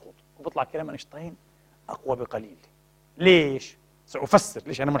يسقط وبيطلع كلام أينشتاين أقوى بقليل. ليش؟ سأفسر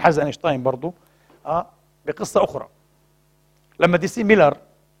ليش أنا منحاز أينشتاين برضو بقصة أخرى. لما دي سي ميلر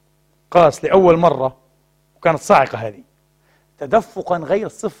قاس لأول مرة، وكانت صاعقة هذه، تدفقا غير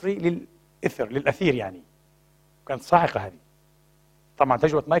صفري للأثير يعني، كانت صاعقة هذه. طبعا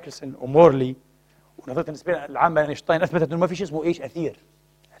تجربة مايكلسون ومورلي ونظرية النسبية العامة لأينشتاين أثبتت أنه ما في شيء اسمه إيش أثير.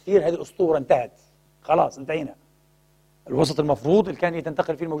 أثير هذه الأسطورة انتهت، خلاص انتهينا. الوسط المفروض اللي كان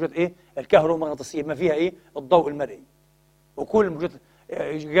تنتقل فيه الموجات الكهرومغناطيسية، ما فيها الضوء المرئي، وكل الموجات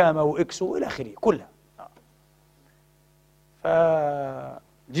جاما وإكس وإلى آخره كلها.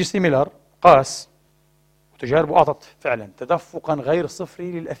 فجي سي ميلر قاس وتجاربه أعطت فعلا تدفقا غير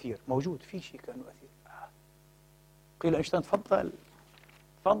صفري للأثير، موجود في شيء كأنه أثير. قيل أينشتاين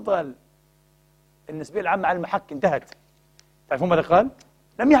تفضل النسبية العامة على المحك انتهت. تعرفون ماذا قال؟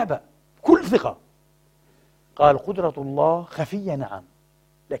 لم يعبأ بكل ثقة، قال قدرة الله خفية نعم،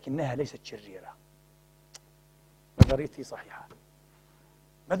 لكنها ليست شريرة. نظريتي صحيحة.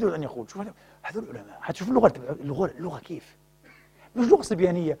 ماذا يريد أن يقول؟ شوف هذول العلماء، هتشوف اللغة كيف؟ مش لغة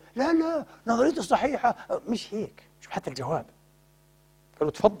صبيانية، لا نظريتي صحيحة، مش هيك. شوف حتى الجواب،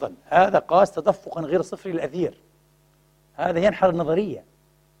 قالوا تفضل هذا قاس تدفقا غير صفري للأثير، هذا ينحر النظرية.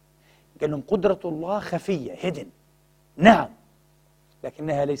 قال لهم قدرة الله خفية هيدن نعم،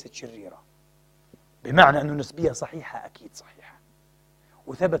 لكنها ليست شريرة، بمعنى أن النسبية صحيحة، أكيد صحيحة،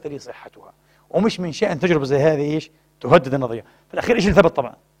 وثبت لي صحتها، ومش من شأن تجربة زي هذه تهدد النظرية. في الأخير إيش اللي ثبت؟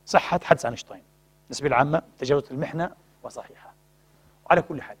 طبعا صحة حدس أينشتاين، النسبية العامة تجاوزت المحنة وصحيحة. وعلى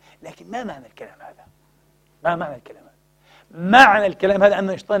كل حال، لكن ما معنى الكلام هذا؟ ما معنى الكلام هذا؟ معنى الكلام هذا أن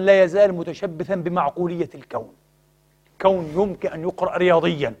أينشتاين لا يزال متشبثا بمعقولية الكون. الكون يمكن أن يقرأ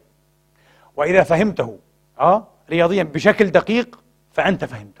رياضيا، وإذا فهمته رياضيا بشكل دقيق فأنت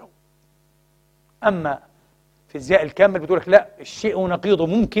فهمته. أما فيزياء الكم بتقول لك لا، الشيء ونقيضه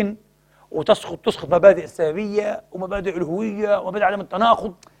ممكن، وتسقط مبادئ السببية ومبادئ الهوية ومبادئ عدم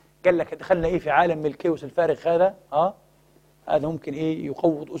التناقض. قال لك دخلنا في عالم من الكيوس الفارغ هذا. هذا ممكن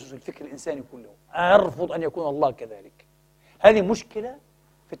يقوض أسس الفكر الإنساني كله. أرفض أن يكون الله كذلك. هذه مشكلة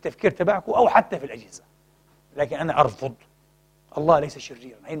في التفكير تبعكم أو حتى في الأجهزة، لكن أنا أرفض. الله ليس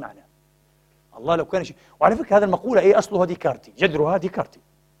شريرا، هي المعنى. الله لو كان وعلى فكرة هذا المقولة أصلها ديكارتي، جذرها ديكارتي.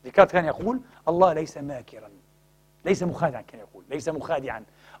 ديكارت كان يقول الله ليس ماكرا، ليس مخادعا كان يقول، ليس مخادعا.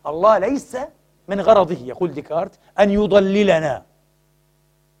 الله ليس من غرضه، يقول ديكارت، أن يضللنا،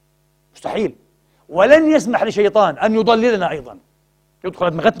 مستحيل. ولن يسمح لشيطان أن يضللنا أيضا، يدخل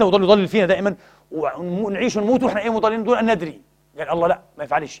أدمغتنا ويضل يضلل فينا دائما ونعيش ونموت وإحنا مضللين دون أن ندري. قال الله لا، ما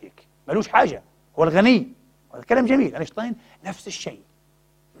يفعلش هيك، ملوش حاجة، هو الغني. هذا كلام جميل. أينشتاين نفس الشيء،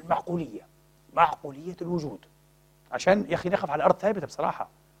 المعقولية، معقولية الوجود، عشان يا أخي نقف على أرض ثابتة بصراحة،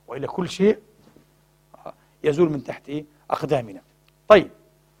 وإلا كل شيء يزول من تحت أقدامنا. طيب،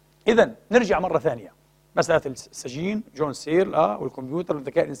 إذن نرجع مرة ثانية، مسألة السجين، جون سيرل والكمبيوتر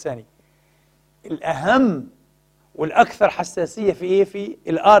والذكاء الإنساني. الأهم والأكثر حساسية في إيه؟ في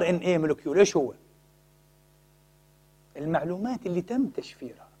الRNA مولكيول. إيش هو؟ المعلومات اللي تم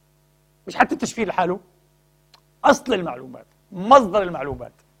تشفيرها، مش حتى التشفير لحاله، أصل المعلومات، مصدر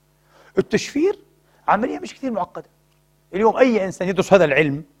المعلومات. التشفير عملية مش كثير معقدة. اليوم أي إنسان يدرس هذا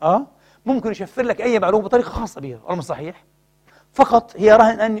العلم ممكن يشفر لك أي معلومة بطريقة خاصة بها، والله صحيح. فقط هي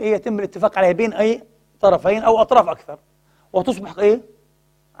رهن أن يتم الاتفاق عليها بين أي طرفين أو أطراف أكثر، وتصبح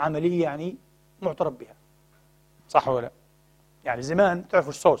عملية معترف بها، صح ولا لا؟ يعني زمان تعرفوا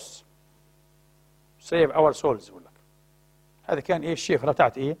السوس، سيف اور سولز، يقول لك هذا كان الشفرة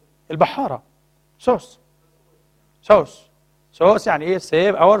بتاعت البحارة، سوس يعني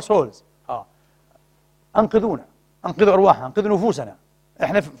سيف اور سولز، أنقذونا، أنقذوا أرواحنا، أنقذوا نفوسنا،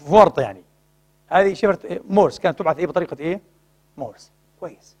 إحنا في ورطة يعني. هذه شفرة مورس كانت تبعث بطريقة مورس.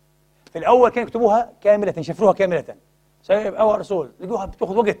 كويس. في الأول كانوا يكتبوها كاملة، يشفروها كاملة، سيف اور سولز، لقوها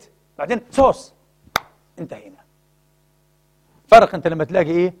بتأخذ وقت، بعدين سوس، انتهينا. فرق أنت لما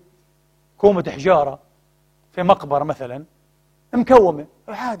تلاقي كومة حجارة في مقبرة مثلا مكومة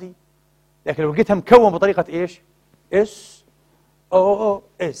عادي، لكن لو لقيتها مكومة بطريقة اس او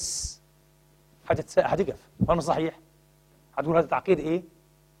اس حتقف، والله صحيح. هتقول هذا تعقيد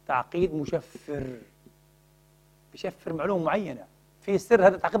تعقيد مشفر، بشفر معلومة معينة في سر.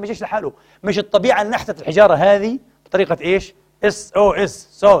 هذا التعقيد ما يجيش لحاله، مش الطبيعة أن نحتت الحجارة هذه بطريقة اس او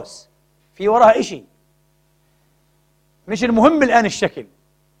اس سوس، في وراها إشي. مش المهم الآن الشكل،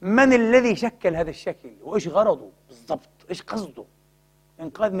 من الذي شكل هذا الشكل وإيش غرضه بالضبط، إيش قصده،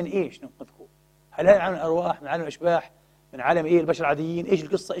 إنقاذ من إيش ننقذكم؟ هل هذا عالم الأرواح، من عالم الأشباح، من عالم البشر العاديين، إيش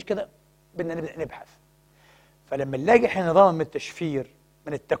القصة، إيش كذا؟ بدنا نبدأ نبحث. فلما نلاقي إحنا نظام من التشفير،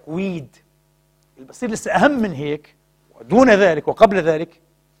 من التكويد، اللي بصير لسه أهم من هيك ودون ذلك وقبل ذلك،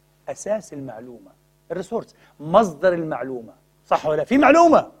 أساس المعلومة، الريسورس، مصدر المعلومة، صح ولا؟ في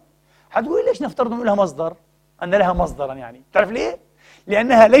معلومة، حتقولي ليش نفترض أن لها مصدر؟ أن لها مصدرا، يعني تعرف ليه؟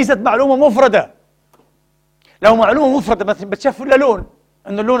 لأنها ليست معلومة مفردة. لو معلومة مفردة مثلا بتشفر لون،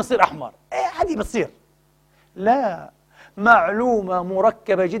 أن اللون يصير أحمر، هذه بتصير. لا، معلومة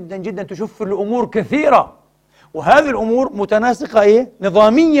مركبة جدا جدا تشفر لأمور كثيرة، وهذه الأمور متناسقة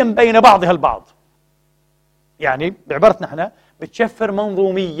نظاميا بين بعضها البعض. يعني بعبارتنا احنا بتشفر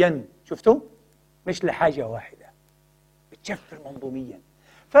منظوميا، شفتوا؟ مش لحاجة واحدة، بتشفر منظوميا.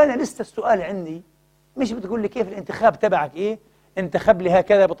 فأنا لسه السؤال عندي مش بتقول لي كيف الانتخاب تبعك انتخب لي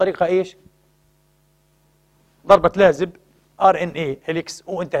هكذا بطريقة ضربة لازب RNA هيليكس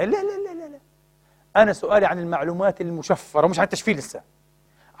وانتهى. لا لا لا لا لا، أنا سؤالي عن المعلومات المشفرة، مش عن التشفير لسه،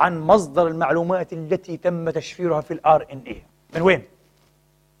 عن مصدر المعلومات التي تم تشفيرها في الRNA. من وين؟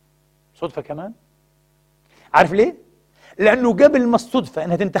 صدفة كمان؟ عارف ليه؟ لأنه قبل ما الصدفة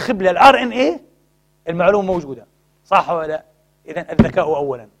أنها تنتخب لها الRNA المعلومة موجودة، صح ولا لا؟ إذن الذكاء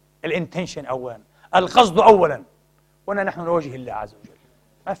أولا، الانتنشن أولا، القصد أولا، وأنا نحن نواجه الله عز وجل،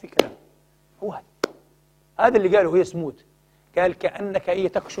 ما في كلام. هو هذا اللي قاله هي سموت، قال كأنك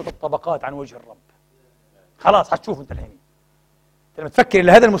تكشف الطبقات عن وجه الرب. خلاص حتشوف أنت الحين لما تفكر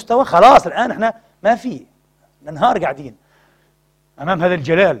إلى هذا المستوى، خلاص الآن احنا ما في، ننهار قاعدين أمام هذا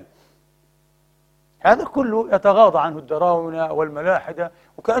الجلال. هذا كله يتغاضى عنه الدراونة والملاحدة،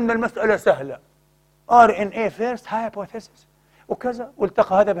 وكأن المسألة سهلة، RNA first hypothesis وكذا،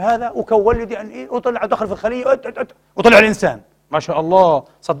 والتقى هذا بهذا وكون لي DNA وطلع دخل في الخلية وطلع الإنسان، ما شاء الله،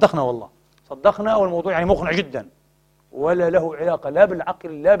 صدقنا والله، صدقنا، والموضوع مقنع جدا، ولا له علاقة لا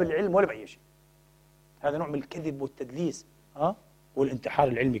بالعقل لا بالعلم ولا بأي شيء. هذا نوع من الكذب والتدليس والانتحار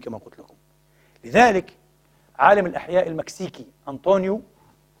العلمي كما قلت لكم. لذلك عالم الأحياء المكسيكي أنطونيو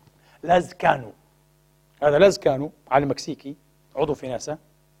لازكانو، هذا لازكانو عالم مكسيكي عضو في ناسا،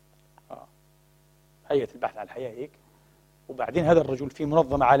 هيئة البحث عن الحياة هيك. وبعدين هذا الرجل في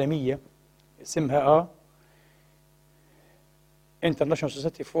منظمة عالمية اسمها International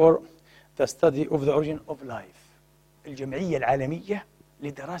Society for the Study of the Origin of Life، الجمعية العالمية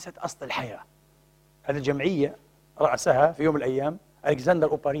لدراسة أصل الحياة. هذه الجمعية رأسها في يوم من الأيام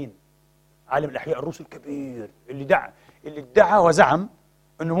ألكسندر أوبارين، عالم الأحياء الروسي الكبير اللي ادعى وزعم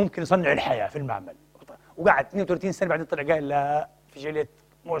أنه ممكن يصنع الحياة في المعمل. وقعد 32 سنة بعدين طلع قال لا فشلت،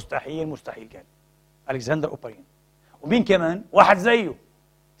 مستحيل مستحيل. قال ألكسندر أوبرين. ومين كمان؟ واحد زيه،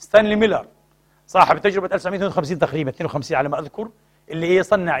 ستانلي ميلر، صاحب تجربة 1952 تقريبا 52 على ما أذكر، اللي إيه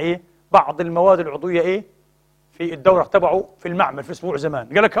صنع إيه بعض المواد العضوية إيه في الدورق تبعه في المعمل في أسبوع زمان.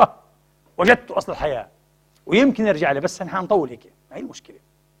 قال لك وجدت أصل الحياة. ويمكن نرجع له بس نحن حنطول هيك، ما هي المشكلة.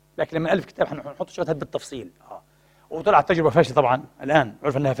 لكن لما نألف كتاب حنحط شغلات بالتفصيل. وطلعت تجربة فاشلة طبعا، الآن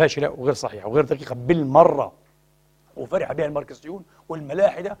عرف أنها فاشلة وغير صحيحة وغير دقيقة بالمرة، وفرح بها الماركسيون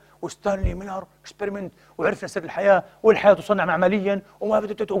والملاحدة وستانلي ميلر اكسبيرمنت، وعرفنا سر الحياة والحياة تصنع معمليا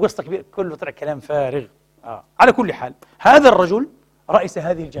وقصة كبيرة، كله طلع كلام فارغ. على كل حال هذا الرجل رئيس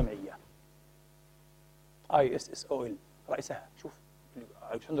هذه الجمعية ISSOL، رئيسها شوف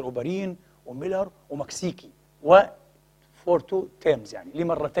ألكسندر أوبرين وميلر ومكسيكي، فور تو تيرمز يعني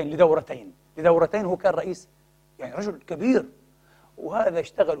لمرتين لدورتين هو كان رئيس، يعني رجل كبير. وهذا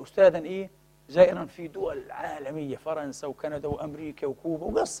اشتغل أستاذا إيه زائرا في دول عالمية، فرنسا وكندا وأمريكا وكوبا،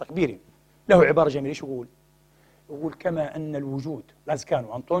 وقصة كبيرة. له عبارة جميلة، ايش يقول؟ يقول كما أن الوجود،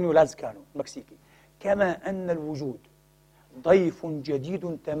 أنطونيو لازكانو المكسيكي، كما أن الوجود ضيف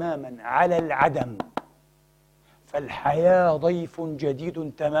جديد تماما على العدم، فالحياة ضيف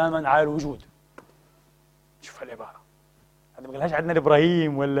جديد تماما على الوجود. شوف العبارة، هذا ما قالهاش عندنا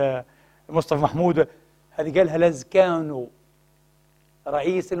إبراهيم ولا مصطفى محمود، هذه قالها لازكانو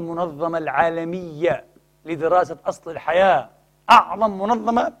رئيس المنظمة العالمية لدراسة أصل الحياة، أعظم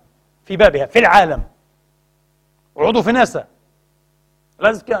منظمة في بابها في العالم، وعضو في ناسا.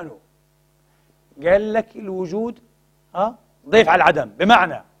 لازكانو قال لك الوجود ضيف على العدم،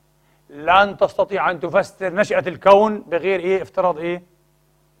 بمعنى لن تستطيع أن تفسر نشأة الكون بغير إيه افتراض إيه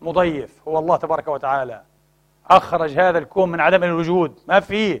مضيف، هو الله تبارك وتعالى أخرج هذا الكون من عدم إلى الوجود، ما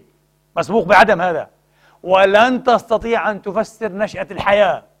فيه، مسبوق بعدم هذا. ولن تستطيع أن تفسر نشأة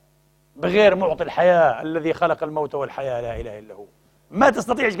الحياة بغير معطي الحياة الذي خلق الموت والحياة، لا إله إلا هو. ما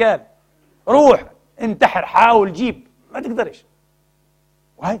تستطيع، إيش قال؟ روح انتحر، حاول جيب، ما تقدرش.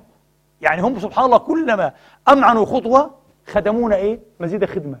 وهي يعني هم سبحان الله كلما أمعنوا خطوة خدمونا إيه مزيد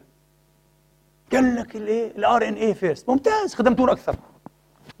خدمة. قال لك الإيه الRNA فيرست، ممتاز، خدمتونا أكثر،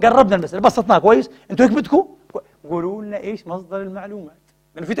 قربنا المسألة، بسطناها كويس، أنتوا هيك بدكم قولوا لنا إيش مصدر المعلومات،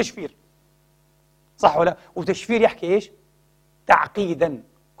 لأنه في تشفير، صح ولا؟ وتشفير يحكي إيش؟ تعقيدا،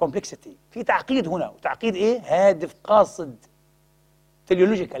 كومبلكسيتي، في تعقيد هنا، وتعقيد إيه؟ هادف قاصد،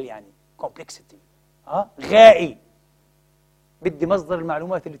 تليولوجيكال يعني كومبلكسيتي، غائي، بدي مصدر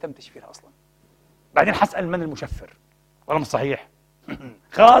المعلومات اللي تم تشفيرها أصلا، بعدين حسأل من المشفر، ولا مش صحيح؟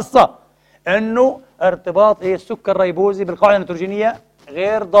 خاصة إنه ارتباط إيه السكر الريبوزي بالقاعدة النيتروجينية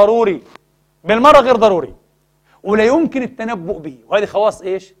غير ضروري، بالمرة غير ضروري، ولا يمكن التنبؤ به، وهذه خواص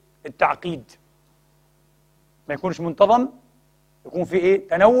إيش؟ التعقيد، ما يكونش منتظم، يكون في إيه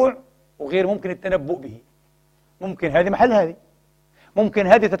تنوع، وغير ممكن التنبؤ به. ممكن هذه محل هذه، ممكن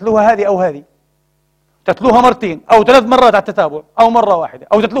هذه تتلوها هذه، أو هذه تتلوها مرتين أو 3 مرات على التتابع، أو مرة واحدة،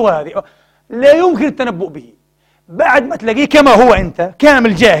 أو تتلوها هذه، لا يمكن التنبؤ به. بعد ما تلاقيه كما هو أنت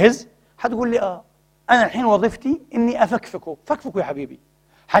كامل جاهز، حتقول لي أنا الحين وظيفتي إني أفكفكه، فكفكه يا حبيبي،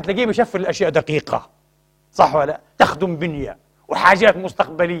 حتلاقيه بيشفر الأشياء دقيقة، صح ولا؟ تخدم بنية وحاجات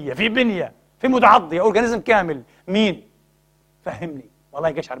مستقبلية، في بنية، في متعضية، أورجانيزم كامل. مين؟ فهمني، والله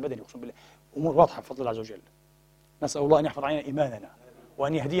يقشعر بدني أقسم بالله، أمور واضحة بفضل الله عز وجل. نسأل الله أن يحفظ علينا إيماننا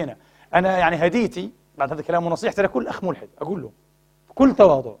وأن يهدينا. أنا يعني هديتي بعد هذا الكلام ونصيحتي لكل أخ ملحد، أقول له بكل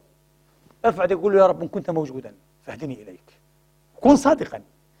تواضع، ارفع يديك قول له يا رب إن كنت موجودا فاهدني إليك، كن صادقا.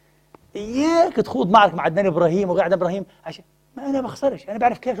 إياك تخوض معك مع عدنان إبراهيم وغير عدنان إبراهيم، عشان ما أنا بخسرش، أنا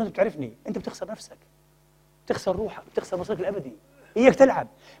بعرف كيف أنت بتعرفني، أنت بتخسر نفسك، بتخسر روحك، بتخسر مصيرك الأبدي. إياك تلعب،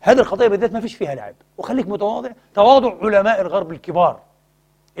 هذه القضية بالذات ما فيش فيها لعب، وخليك متواضع، تواضع علماء الغرب الكبار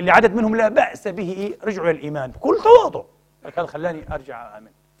اللي عدد منهم لا بأس به رجعوا إلى الإيمان بكل تواضع. هذا خلاني أرجع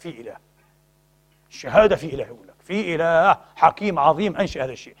آمن في إله، الشهادة في إله، يقول لك في إله حكيم عظيم أنشأ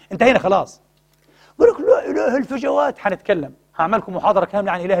هذا الشيء، انتهينا خلاص. يقول لك لا إله الفجوات، حنتكلم، هعملكم محاضرة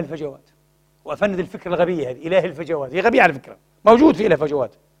كاملة عن إله الفجوات وأفند الفكرة الغبية هذه. إله الفجوات هي غبية على فكرة، موجود في إله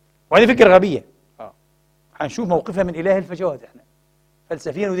فجوات، وهذه فكرة غبية. حنشوف موقفها من إله الفجوات إحنا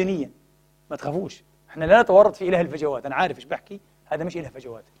فلسفيا ودينيا، ما تخافوش، إحنا لا نتورط في إله الفجوات، أنا عارف إيش بحكي، هذا مش إله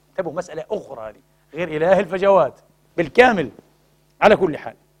فجوات، انتبهوا مسألة أخرى هذه غير إله الفجوات بالكامل. على كل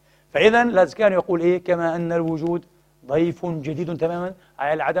حال، فإذا لازكانو يقول إيه؟ كما أن الوجود ضيف جديد تماما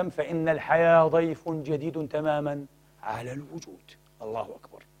على العدم، فإن الحياة ضيف جديد تماما على الوجود. الله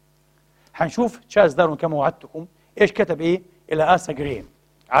أكبر. حنشوف تشارلز داروين كما وعدتكم إيش كتب إيه إلى آسا جرين،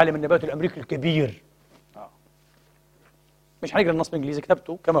 عالم النبات الأمريكي الكبير. مش حنقرأ النص بالإنجليزي،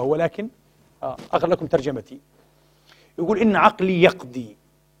 كتبته كما هو، لكن أقرأ لكم ترجمتي. يقول إن عقلي يقضي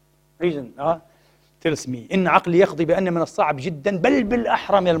reason tells me إن عقلي يقضي بأن من الصعب جدا بل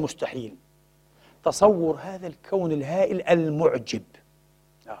بالأحرى من المستحيل تصور هذا الكون الهائل المعجب،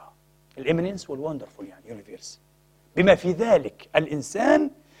 الإيميننس والوندرفول يعني يونيفيرس، بما في ذلك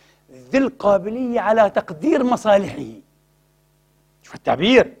الإنسان ذي القابلية على تقدير مصالحه. شوف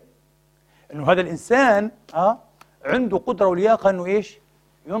التعبير، إنه هذا الإنسان عنده قدرة ولياقة إنه إيش؟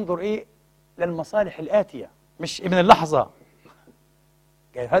 ينظر للمصالح الآتية، مش ابن اللحظة.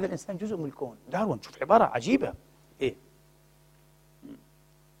 قال هذا الإنسان جزء من الكون. داروين شوف عبارة عجيبة.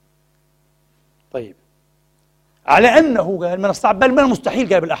 طيب، على أنه قال من الصعب بل من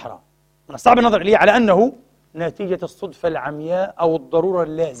المستحيل، قال بالأحرى من الصعب النظر إليه على أنه نتيجة الصدفة العمياء أو الضرورة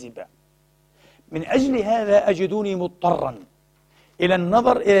اللازمة. من أجل هذا أجدني مضطرا إلى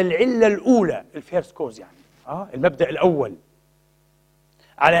النظر إلى العلة الأولى، الفيرست كوز يعني المبدأ الأول،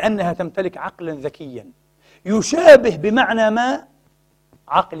 على أنها تمتلك عقلا ذكيا يشابه بمعنى ما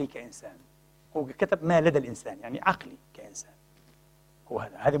عقلي كإنسان. هو كتب ما لدى الإنسان، يعني عقلي كإنسان. هو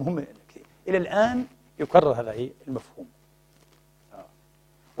هذا مهم كثير. إلى الآن يكرر هذا المفهوم.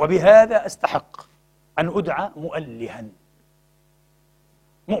 وبهذا أستحق أن أدعى مؤلها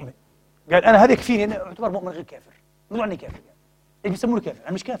مؤمن. قال أنا هذا يكفيني، أنا أعتبر مؤمن غير كافر. مو أني كافر يعني. إيش بيسموني كافر؟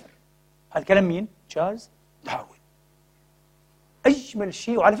 أنا مش كافر. هذا كلام مين؟ تشارلز داروين. أجمل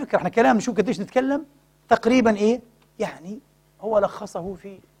شيء. وعلى فكرة احنا كلام نشوف قديش نتكلم تقريبا يعني هو لخصه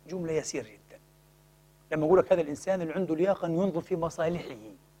في جملة يسيرة جدا، لما أقول لك هذا الإنسان اللي عنده لياقة أن ينظر في مصالحه،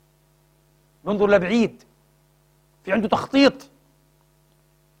 ينظر لبعيد، في عنده تخطيط.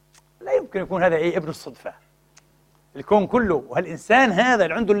 لا يمكن يكون هذا ابن الصدفة. الكون كله وهالإنسان هذا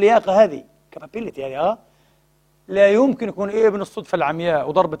اللي عنده اللياقة هذه capability هذه لا يمكن يكون ابن الصدفة العمياء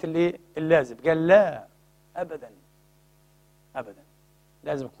وضربة اللازم. قال لا أبدا أبدا،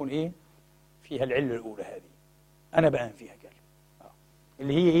 لازم يكون فيها العلة الأولى هذه أنا بآن فيها. قال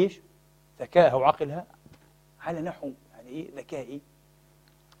اللي هي إيش؟ ذكائها وعقلها على نحو يعني ذكائي،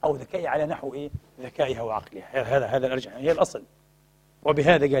 أو ذكائي على نحو ذكائها وعقلها. هذا الأرجح، هي الأصل.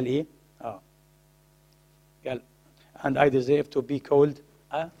 وبهذا قال قال and I deserve to be called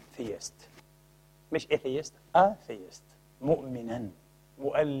a theist، مش atheist، atheist، مؤمنا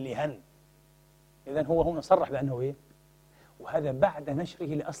مؤلها. إذن هو هنا صرح بأنه وهذا بعد نشره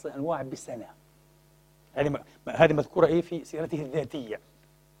لأصل الأنواع بسنة. هذه مذكورة في سيرته الذاتية.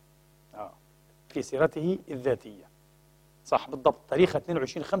 في سيرته الذاتية صح بالضبط، تاريخ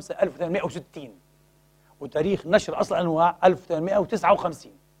 22/5/1860، وتاريخ نشر أصل الأنواع 1859،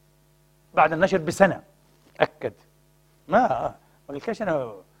 بعد النشر بسنة. أكد ما قالكش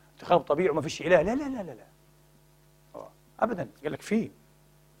أنا انتخاب طبيعي وما فيش إله، لا لا لا لا لا أبدا. قال لك في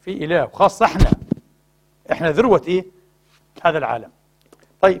إله، وخاصة إحنا ذروة هذا العالم.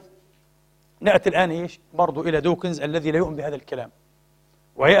 طيب نأتي الآن برضو إلى دوكنز الذي لا يؤمن بهذا الكلام،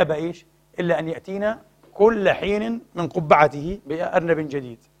 ويأبى إلا أن يأتينا كل حين من قبعته بأرنب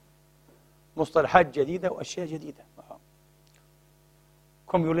جديد، مصطلحات جديدة وأشياء جديدة.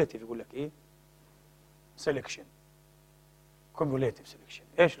 كوميوليتيف يقول لك سيلكشن، كوميوليتيف سيلكشن.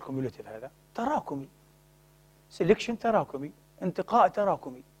 إيش الكوميوليتيف هذا؟ تراكمي. سيلكشن تراكمي، انتقاء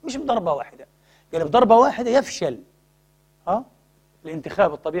تراكمي، مش بضربة واحدة. يعني بضربة واحدة يفشل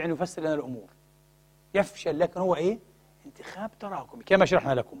الانتخاب الطبيعي أن يفسر لنا الأمور، يفشل. لكن هو انتخاب تراكمي كما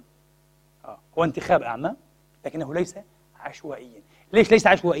شرحنا لكم. هو انتخاب أعمى، لكنه ليس عشوائيا. ليش ليس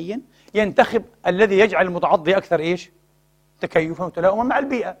عشوائيا؟ ينتخب الذي يجعل المتعضي أكثر تكيفا وتلاؤما مع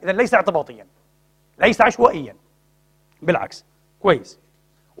البيئة. إذن ليس اعتباطيا، ليس عشوائيا، بالعكس. كويس.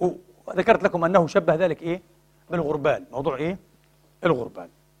 وذكرت لكم أنه شبه ذلك بالغربال، موضوع الغربال.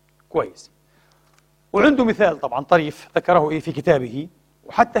 كويس. وعنده مثال طبعا طريف ذكره في كتابه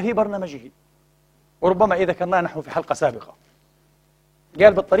وحتى في برنامجه، وربما ذكرناه نحن في حلقة سابقة.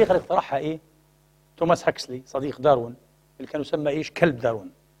 قال بالطريقة اللي اقترحها توماس هاكسلي صديق داروين، اللي كان يسمى كلب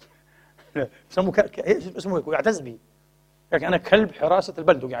داروين. اسمه اسمه يعتز به، لكن أنا كلب حراسة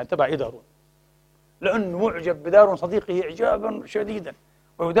البلد يعني تبع داروين، لأنه معجب بداروين صديقه إعجابا شديدا،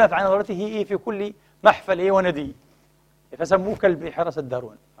 ويدافع عن نظرته في كل محفل وندي، فسموه كلب حراسة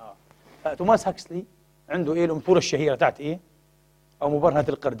داروين. توماس هاكسلي عنده الأمثلة الشهيرة تاعت أو مبرهنة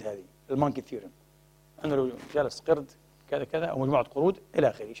القرد هذه، المونكي ثيورم، أنه جالس قرد كذا كذا أو مجموعة قرود إلى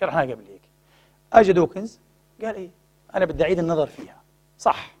آخره، شرحناها قبل هيك. أجا دوكنز قال أنا بدي أعيد النظر فيها.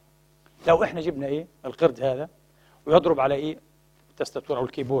 صح، لو إحنا جبنا القرد هذا ويضرب على التستاتور أو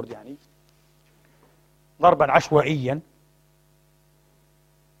الكيبورد يعني ضربا عشوائيا،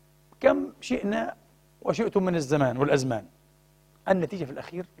 كم شئنا وشئتم من الزمان والأزمان، النتيجة في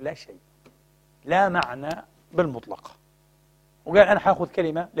الأخير لا شيء، لا معنى بالمطلق. وقال أنا حاخذ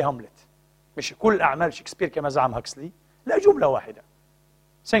كلمة لهاملت، مش كل أعمال شكسبير كما زعم هاكسلي، لا، جملة واحدة،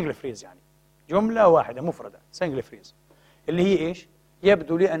 سنجل فريز يعني جملة واحدة مفردة single phrase اللي هي إيش؟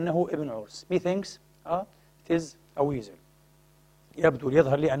 يبدو لي أنه ابن عرس. he thinks it is a weasel. يبدو لي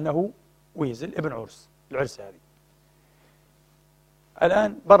يظهر لي أنه ويزل ابن عرس، العرس هذه.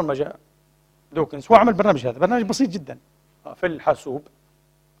 الآن برمج دوكنز، هو عمل برنامج، هذا برنامج بسيط جدا في الحاسوب،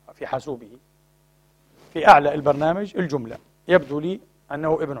 في حاسوبه في أعلى البرنامج الجملة يبدو لي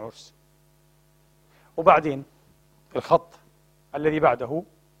أنه ابن عرس، وبعدين الخط الذي بعده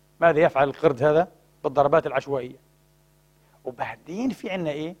ماذا يفعل القرد هذا بالضربات العشوائية، وبعدين في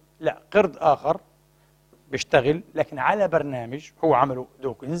عندنا إيه؟ لا، قرد آخر بيشتغل لكن على برنامج هو عمله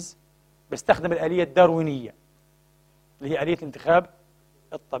دوكنز بيستخدم الآلية الداروينية اللي هي آلية الانتخاب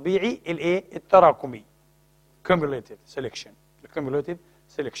الطبيعي الإيه؟ التراكمي cumulative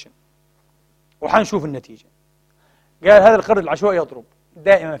selection. وحنشوف النتيجة. قال هذا القرد العشوائي يضرب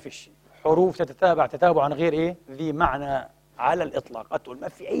دائما في الشيء، حروف تتتابع تتابعا غير إيه؟ ذي معنى على الإطلاق، أتقول ما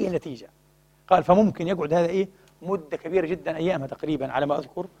في أي نتيجة. قال فممكن يقعد هذا إيه؟ مدة كبيرة جدا، أيامها تقريبا على ما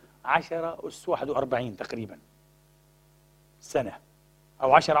أذكر 10 أس 41 تقريبا سنة،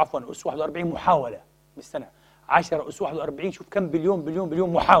 أو 10 عفوا أس 41 محاولة بالسنة. 10 أس 41 شوف كم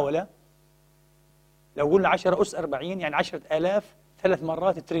بليون محاولة. لو قلنا 10 أس 40 يعني 10,000 3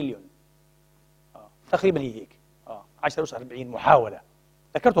 مرات تريليون، تقريبا هي هيك. 10 أس 40 محاولة،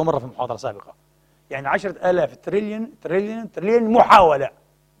 ذكرته مرة في محاضرة سابقة، يعني 10,000 تريليون محاولة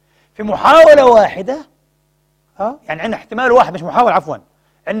في محاولة واحدة. يعني عندنا احتمال واحد مش محاولة، عفوا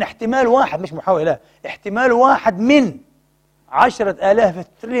عندنا احتمال واحد مش محاولة، لا، احتمال واحد من 10,000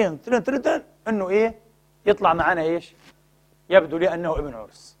 تريليون انه ايه؟ يطلع معنا ايش؟ يبدو لي انه ابن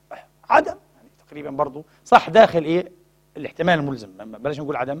عرس. عدم يعني تقريبا برضو صح داخل ايه؟ الاحتمال الملزم، بلاش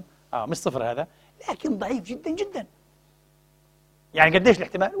نقول عدم، مش صفر هذا، لكن ضعيف جدا جدا. يعني قديش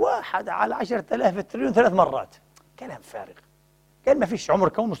الاحتمال؟ 1 على 10,000 تريليون 3 مرات. كلام فارغ. قال ما فيش، عمر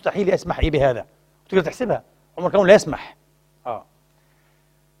كون مستحيل يسمح إيه بهذا، وتقدر تحسبها، عمر كون لا يسمح.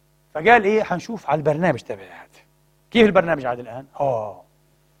 فقال ايه؟ حنشوف على البرنامج تبعي هذا. كيف البرنامج عاد الآن؟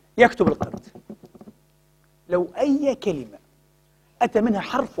 يكتب القرد لو أي كلمة أتى منها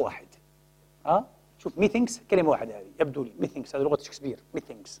حرف واحد. شوف ميثينكس كلمة واحدة هذه، يبدو لي ميثينكس هذه لغة شكسبير،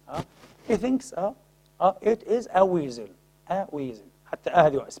 ميثينكس ميثينكس it is a weasel. حتى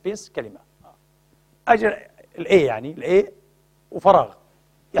هذه سبيس كلمة. أجل الإيه، يعني الإيه وفراغ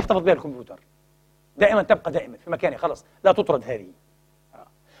يحتفظ بها الكمبيوتر دائما، تبقى دائما في مكانها، خلاص لا تطرد هذه.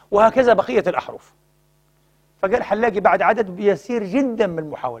 وهكذا بقية الأحرف. فقال حنلاقي بعد عدد يسير جدا من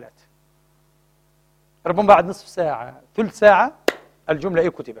المحاولات، ربما بعد نصف ساعة ثلث ساعة الجملة إيه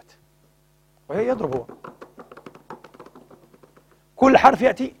كتبت، وهي يضرب هو كل حرف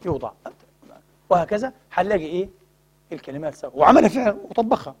يأتي يوضع، وهكذا حنلاقي إيه الكلمات سوا، وعملها فعلا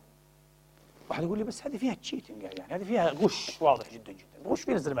وطبخها. واحد يقول لي بس هذه فيها تشيتنج، يعني هذه فيها غش واضح جدا جدا. غش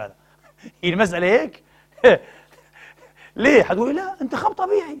فين الزلمة هذا؟ هي المسألة هيك؟ ليه؟ حتقول لي لا انتخاب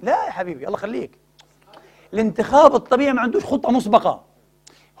طبيعي. لا يا حبيبي الله خليك، الانتخاب الطبيعي ما عندوش خطة مسبقة،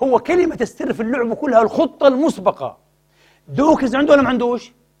 هو كلمة السر في اللعبة كلها الخطة المسبقة. دوكنز عنده ولا ما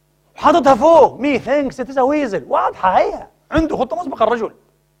عندوش؟ حاططها فوق مي ثينكس ات از ا ويزل، واضحة هي، عنده خطة مسبقة، الرجل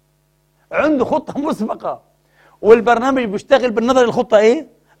عنده خطة مسبقة، والبرنامج بيشتغل بالنظر للخطة ايه؟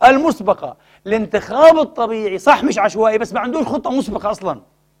 المسبقة. الانتخاب الطبيعي صح مش عشوائي، بس ما عندوش خطة مسبقة أصلا،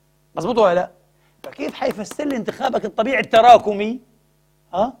 مظبوط ولا لا؟ فكيف حيفسر لي انتخابك الطبيعي التراكمي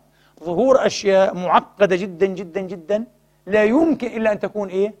ظهور أشياء معقدة جدا جدا جدا لا يمكن إلا أن تكون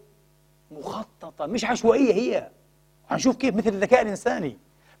إيه؟ مخططة مش عشوائية هي. هنشوف كيف مثل الذكاء الإنساني،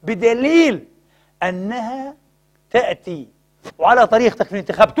 بدليل أنها تأتي وعلى طريقتك في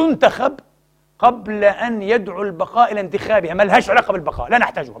الانتخاب تنتخب قبل أن يدعو البقاء إلى انتخابها، ما لهاش علاقة بالبقاء، لا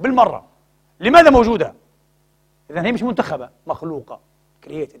نحتاجها بالمرة. لماذا موجودة؟ إذن هي مش منتخبة، مخلوقة،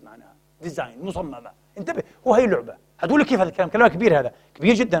 كرييتد معناها ديزاين، مصممة. انتبه، هو هي اللعبة. هتقول لي كيف هذا الكلام؟ كلام كبير، هذا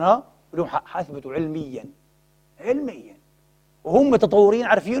كبير جدا. ولهم حاثبتوا علميا وهم متطورين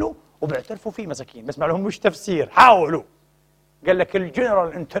عارفينه وبيعترفوا فيه مساكين، بس ما لهم مش تفسير. حاولوا، قال لك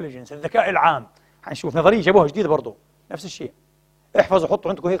الجنرال انتليجنس، الذكاء العام. حنشوف نظرية جابوها جديدة برضه نفس الشيء. احفظوا،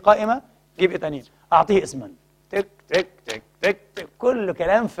 حطوا عندكم هي قائمة، جيب إتانين، أعطيه اسما، تك تك تك تك تك، كل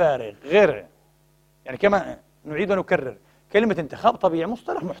كلام فارغ غير. يعني كما نعيد ونكرر، كلمة انتخاب طبيعي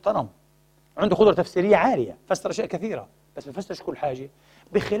مصطلح محترم، عنده قدرة تفسيرية عالية، فسر أشياء كثيرة، بس ما فسرش كل حاجة،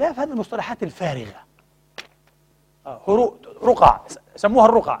 بخلاف هذه المصطلحات الفارغة. رقع، سموها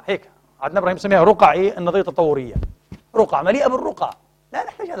الرقع، هيك عدنا إبراهيم سميها رقع إيه؟ النظرية التطورية، رقع مليئة بالرقع، لا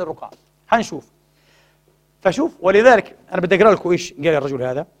نحتاج هذه الرقع. حنشوف. فشوف، ولذلك أنا بدي أقرأ لكم إيش قال الرجل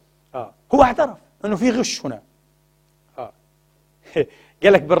هذا. هو اعترف إنه في غش هنا.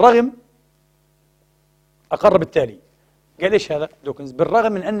 قال لك بالرغم، أقر بالتالي، قال إيش هذا دوكنز؟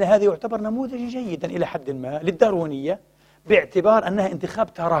 بالرغم من أن هذا يعتبر نموذجا جيدا إلى حد ما للداروينية باعتبار أنها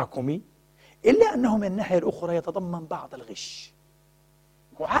انتخاب تراكمي، إلا أنه من الناحية الأخرى يتضمن بعض الغش.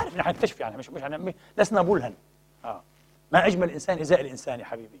 هو عارف نحن نكتشف يعني مش يعني لسنا بلهن. ما أجمل الإنسان إزاء الإنسان يا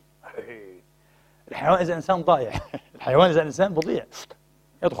حبيبي. الحيوان إذا الإنسان ضايع الحيوان إذا الإنسان بضيع،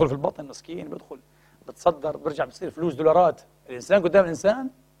 يدخل في البطن مسكين، بيدخل بتصدر، برجع بتصير فلوس دولارات. الإنسان قدام الإنسان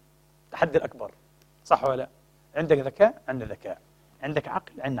التحدي الأكبر، صح ولا لا؟ عندك ذكاء، عندنا ذكاء، عندك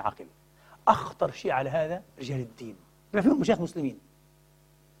عقل، عندنا عقل. أخطر شيء على هذا رجال الدين، بما فيهم مشايخ مسلمين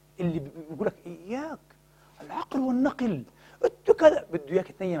اللي بيقول لك إياك العقل والنقل، أنت كذا، بده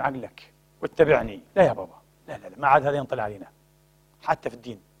إياك تنيم عقلك واتبعني. لا يا بابا، لا لا لا، ما عاد هذا ينطلع علينا حتى في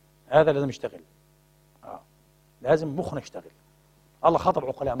الدين. هذا لازم يشتغل، لازم مخنا يشتغل. الله خاطب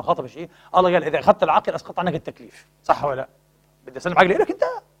عقلاء، ما خاطب شيء. الله قال إذا أخذت العقل أسقط عنك التكليف، صح ولا لا؟ بدي أسلم عقلي لك أنت،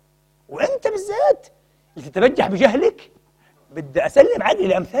 وأنت بالذات اللي تتبجح بجهلك، بدي أسلم عقلي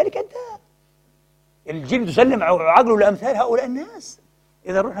لأمثالك أنت. الجن تسلم عقله لأمثال هؤلاء الناس.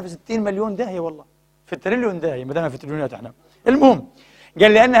 إذا رحنا في 60 مليون داهية، والله في التريليون داهية، ما دام في التريليونات احنا. المهم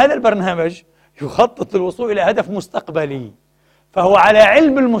قال لأن هذا البرنامج يخطط للوصول إلى هدف مستقبلي، فهو على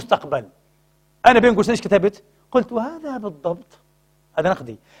علم المستقبل. أنا بين قوسين ايش كتبت؟ قلت وهذا بالضبط، هذا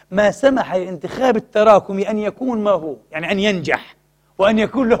نقدي، ما سمح للانتخاب التراكمي أن يكون ما هو، يعني أن ينجح وأن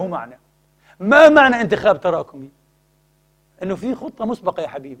يكون له معنى. ما معنى انتخاب تراكمي؟ أنه في خطة مسبقة يا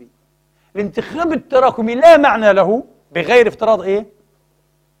حبيبي. الانتخاب التراكمي لا معنى له بغير افتراض إيه؟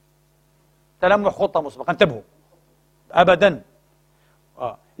 تلمح خطة مسبقة. انتبهوا أبدا،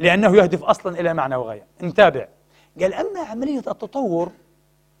 لأنه يهدف أصلا إلى معنى وغاية. نتابع. قال أما عملية التطور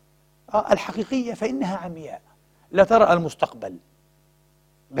الحقيقية فإنها عمياء لا ترى المستقبل.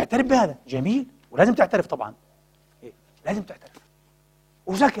 بيعترف بهذا، جميل، ولازم تعترف طبعا، إيه؟ لازم تعترف.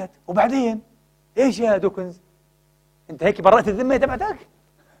 وسكت. وبعدين إيش يا دوكنز؟ أنت هيك برأت الذمة تبعتك؟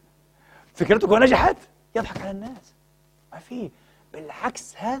 فكرتك ونجحت؟ يضحك على الناس. ما في،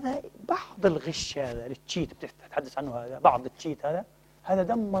 بالعكس، هذا بعض الغش، هذا التشيت بتتحدث عنه، هذا بعض التشيت، هذا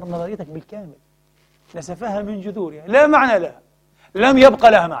دمر نظريتك بالكامل، نسفها من جذورها، لا معنى لها، لم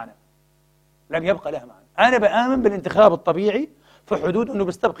يبقى لها معنى، لم يبقى لها معنى. أنا بآمن بالانتخاب الطبيعي في حدود أنه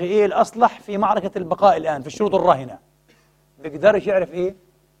بيستبقي إيه الأصلح في معركة البقاء الآن، في الشروط الراهنة. بيقدرش يعرف إيه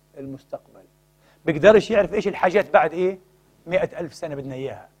المستقبل، بيقدرش يعرف إيش الحاجات بعد إيه 100,000 سنة بدنا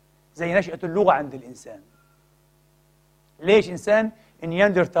إياها، زي نشأة اللغة عند الإنسان. ليش إنسان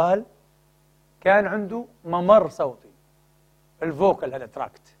نياندرتال كان عنده ممر صوتي، الفوكال هذا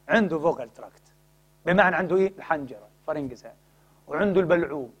تراكت، عنده فوكال تراكت، بمعنى عنده إيه الحنجرة فرنجس، وعنده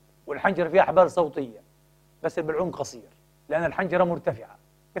البلعوم، والحنجرة فيها أحبال صوتية، بس البلعوم قصير لأن الحنجرة مرتفعة،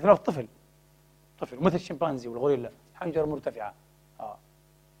 مثل الطفل، مثل الشمبانزي والغوريلا، حنجرة مرتفعة.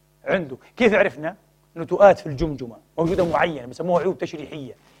 عنده. كيف عرفنا؟ نتوءات في الجمجمة موجودة معينة بسموها عيوب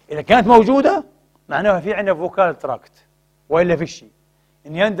تشريحية، إذا كانت موجودة معناها في عندنا فوكال تراكت، وإلا في شيء.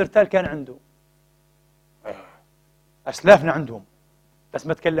 النياندرتال كان عنده، أسلافنا عندهم بس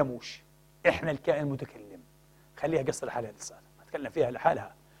ما تكلموش. إحنا الكائن المتكلم، خليها قصة لحالها لسه نتكلم فيها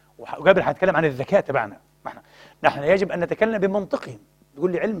لحالها، وقبل حنتكلم عن الذكاء تبعنا. نحن يجب أن نتكلم بمنطقهم.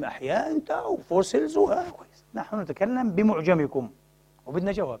 تقول لي علم أحياء أنت وفوسيلز كويس، نحن نتكلم بمعجمكم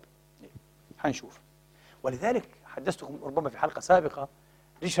وبدنا جواب. حنشوف. ولذلك حدثتكم ربما في حلقة سابقة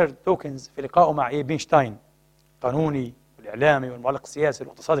ريشارد دوكنز في لقائه مع بينشتاين، قانوني والإعلامي والمعلق السياسي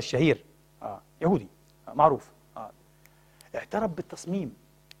والاقتصادي الشهير، يهودي معروف، اعترف بالتصميم،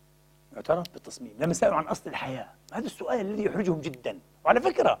 لما سألوا عن أصل الحياة. هذا السؤال الذي يحرجهم جدا. وعلى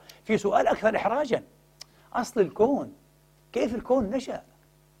فكرة في سؤال أكثر إحراجا، أصل الكون، كيف الكون نشأ؟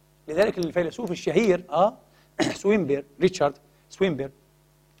 لذلك الفيلسوف الشهير ريتشارد سوينبير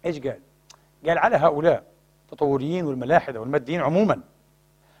إيش قال؟ قال على هؤلاء التطوريين والملاحدة والماديين عموما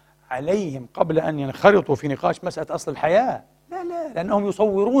عليهم قبل أن ينخرطوا في نقاش مسألة أصل الحياة، لا، لأنهم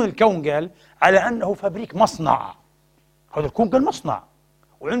يصورون الكون، قال، على أنه فبريك، مصنع. هذا الكون كان مصنع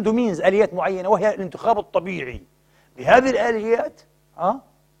وعنده آليات معينة، وهي الانتخاب الطبيعي. بهذه الآليات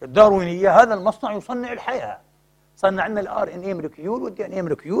الداروينية هذا المصنع يصنع الحياة. صنع لنا الRNA مولكيول والDNA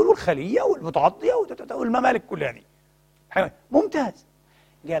مولكيول والخلية والمتعضية والممالك كل هذه. ممتاز.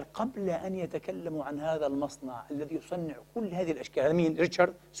 قال قبل أن يتكلموا عن هذا المصنع الذي يصنع كل هذه الأشكال، هذا مين؟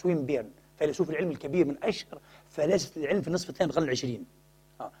 ريتشارد سوينبيرن، فيلسوف العلم الكبير من أشهر فلاسفة العلم في النصف الثاني من القرن العشرين.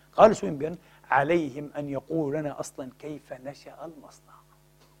 قال سوينبيرن عليهم أن يقولوا لنا أصلا كيف نشأ المصنع.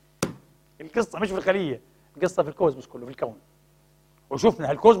 القصة مش في الخلية، القصة في الكوزموس كله، في الكون. وشفنا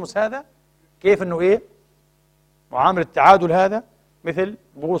هالكوزموس هذا كيف أنه معامل التعادل هذا مثل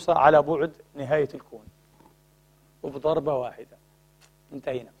بوصة على بعد نهاية الكون، وبضربة واحدة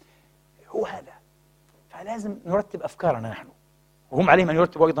انتهينا. هو هذا. فلازم نرتب أفكارنا نحن، وهم عليهم أن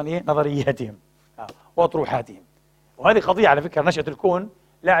يرتبوا أيضا إيه نظرياتهم وأطروحاتهم. وهذه قضية على فكرة، نشأة الكون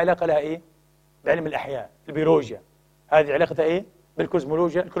لا علاقة لها إيه بعلم الأحياء، البيولوجيا، هذه علاقتها إيه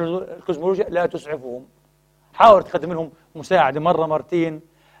بالكوزمولوجيا. الكوزمولوجيا لا تسعفهم، حاول تقدم لهم مساعدة مرة مرتين،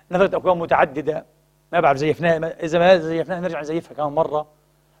 نظرية أكوان متعددة ما بعرف زيفناها، إذا ما زيفناها نرجع نزيفها كمان مرة.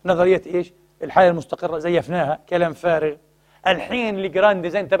 نظرية إيش الحالة المستقرة زيفناها، كلام فارغ. الحين الجراند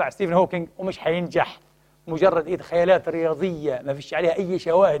ديزاين تبع ستيفن هوكينج ومش حينجح، مجرد إيه خيالات رياضية ما فيش عليها أي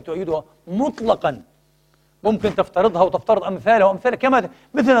شواهد تؤيدها مطلقا. ممكن تفترضها وتفترض أمثالها وأمثالها، كما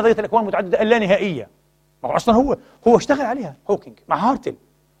مثل نظرية الأكوان المتعددة اللانهائية. ما هو أصلا هو اشتغل عليها هوكينج مع هارتل،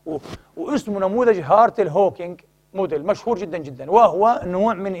 واسمه نموذج هارتل هوكينج موديل مشهور جدا جدا، وهو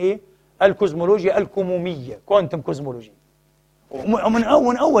نوع من إيه الكوزمولوجيا الكمومية، كوانتم كوزمولوجي. ومن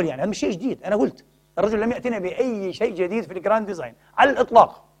أول يعني هذا مش شيء جديد. أنا قلت الرجل لم يأتينا بأي شيء جديد في الجراند ديزاين على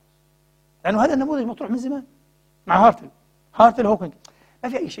الإطلاق، لأنه هذا النموذج مطروح من زمان مع هارتل هوكينج. ما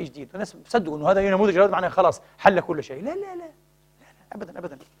في أي شيء جديد. الناس بصدقوا إنه هذا نموذج جديد معناه خلاص حل كل شيء. لا لا لا لا, لا أبدا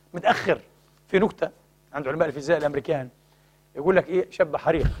أبدا، متأخر. في نكتة عند علماء الفيزياء الأمريكان يقول لك إيه شاب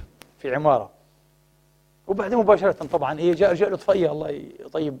حريق في عمارة، وبعدين مباشرة طبعا إيه جاء رجال إطفائية الله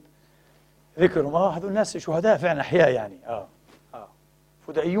يطيب ذكرهم، هذول الناس شهداء فعلا أحياء يعني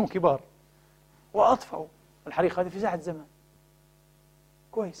فدائيون كبار، وأطفأوا الحريق هذا في ساعة زمان.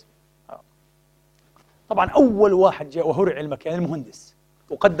 كويس. طبعا أول واحد جاء وهرع المكان المهندس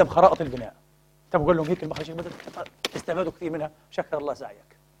وقدم خرائط البناء. طب قال لهم هيك المخرج استفادوا كثير منها، شكر الله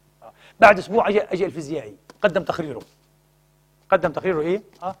سعيك. بعد أسبوع أجى الفيزيائي قدم تقريره إيه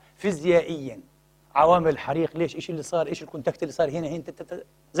فيزيائيا، عوامل الحريق، ليش، إيش اللي صار، إيش الكونتاكت اللي صار هنا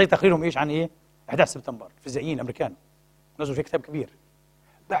زي تقريرهم إيش عن إيه 11 سبتمبر. فيزيائيين أمريكان نزلوا في كتاب كبير.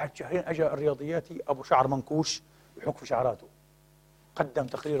 بعد شهرين أجى الرياضياتي أبو شعر منكوش يحك في شعراته، قدم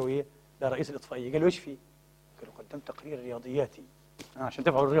تقريره إيه لرئيس الإطفائية. قال له إيش فيه؟ قال له قدمت تقرير رياضياتي عشان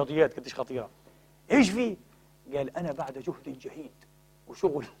تفعلوا الرياضيات قديش خطيرة. إيش فيه؟ قال أنا بعد جهد جهيد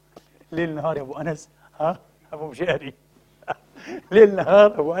وشغل ليل نهار يا أبو أنس أبو مشاري ليل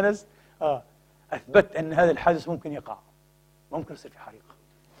نهار أبو أنس أثبت أن هذا الحادث ممكن يقع، ممكن يصير في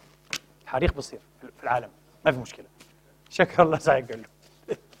حريق بصير في العالم، ما في مشكلة. شكر الله سعيك. قال له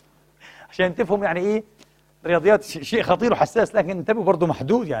عشان تفهم يعني إيه الرياضيات شيء خطير وحساس، لكن انتبهوا برضه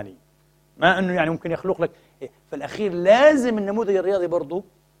محدود، يعني ما أنه يعني ممكن يخلق لك في الأخير لازم النموذج الرياضي برضه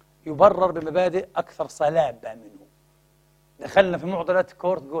يبرر بمبادئ أكثر صلابة منه. دخلنا في معضلة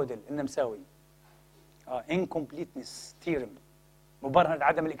كورت جودل النمساوي incompleteness theorem، مبرهنة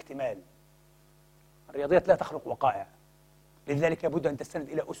عدم الاكتمال. الرياضيات لا تخلق وقائع، لذلك لابد أن تستند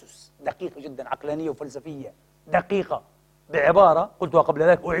إلى أسس دقيقة جدا عقلانية وفلسفية دقيقة. بعبارة قلتها قبل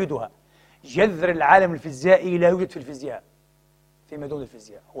ذلك أعيدها: جذر العالم الفيزيائي لا يوجد في الفيزياء فيما دون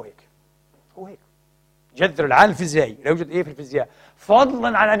الفيزياء. هو هيك جذر العالم الفيزيائي لا يوجد في الفيزياء،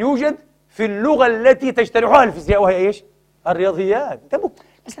 فضلا عن أن يوجد في اللغة التي تجترحها الفيزياء، وهي إيش؟ الرياضيات. انتبهوا،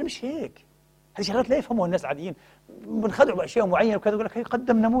 بس مش هيك، هذه شغلات لا يفهموها الناس العاديين. بنخدعوا باشياء معينه وكذا، يقول لك هي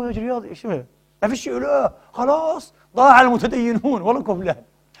قدم نموذج رياضي، ايش ما فيش شيء، لا خلاص ضاع المتدينون والله كفلان.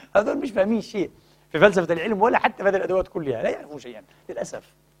 هذول مش فاهمين شيء في فلسفه العلم ولا حتى في هذه الادوات كلها، لا يعرفون شيئا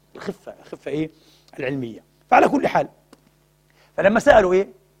للاسف. الخفه العلميه. فعلى كل حال، فلما سالوا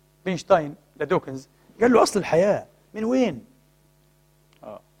بينشتاين لدوكنز، قال له اصل الحياه من وين؟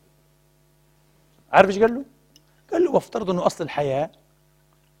 عارف ايش قال له؟ قال له وافترض انه اصل الحياه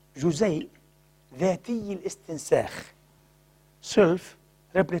جزيء ذاتي الاستنساخ، سيلف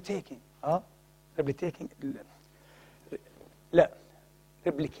ريبليكيتنج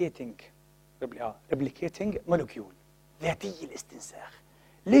ريبليكيتنج مولكيول، ذاتي الاستنساخ.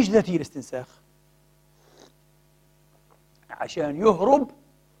 ليش ذاتي الاستنساخ؟ عشان يهرب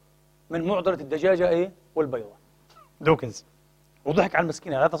من معضله الدجاجه والبيضه. دوكنز وضحك على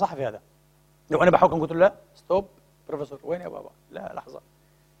المسكين، هذا صحفي هذا. لو انا بحاول قلت له لا ستوب بروفيسور، وين يا بابا؟ لا لحظه،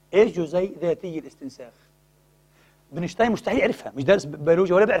 ايش جزيء ذاتي الاستنساخ؟ بنشتاين مستحيل يعرفها، مش دارس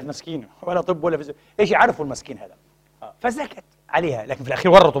بيولوجيا ولا بيعرف مسكين ولا طب ولا فيزياء، ايش يعرفه المسكين هذا؟ فسكت عليها، لكن في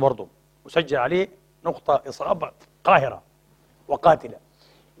الاخير ورطه برضه وسجل عليه نقطه اصابه قاهره وقاتله.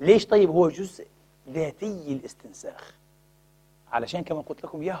 ليش طيب هو جزء ذاتي الاستنساخ؟ علشان كما قلت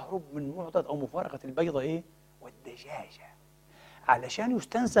لكم يهرب من معضله او مفارقه البيضه والدجاجه. علشان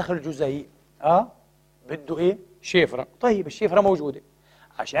يستنسخ الجزيء بده شفره. طيب الشفره موجوده،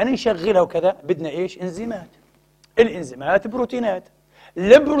 عشان نشغلها وكذا بدنا انزيمات. الانزيمات بروتينات،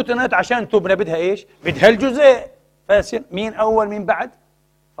 البروتينات عشان تبنى بدها بدها الجزيء. فاسر مين اول مين بعد؟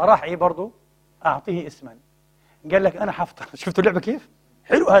 فراح برضه اعطيه اسما. قال لك انا حفطر. شفتوا اللعبه كيف؟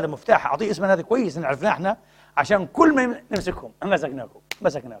 حلو، هذا مفتاح، اعطيه اسما، هذا كويس ان عرفناه احنا عشان كل ما نمسكهم مسكناكم.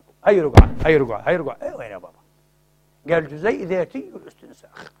 مسكناكم، هي رقعة هي رقعة هي رقعة. إيه وين يا بابا؟ قال جزيء ذاتي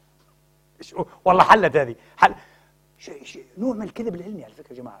الاستنساخ. والله حلت هذه، حل شيء نوع من الكذب العلمي على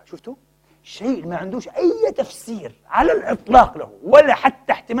فكرة يا جماعة. شفتوا؟ شيء ما عندوش أي تفسير على الإطلاق له ولا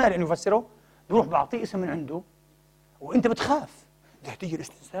حتى احتمال أن يفسره، بيروح بعطيه اسم من عنده وأنت بتخاف. ذاتي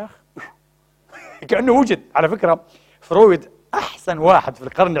الاستنساخ كأنه وجد. على فكرة فرويد أحسن واحد في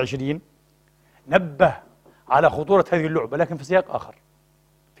القرن العشرين نبه على خطورة هذه اللعبة، لكن في سياق آخر،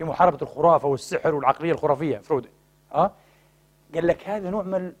 في محاربة الخرافة والسحر والعقلية الخرافية. فرويد قال لك هذا نوع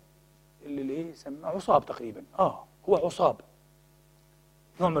من اللي سماه عصاب تقريبا. هو عصاب،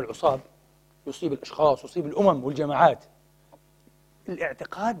 نوع من العصاب يصيب الأشخاص، يصيب الأمم والجماعات.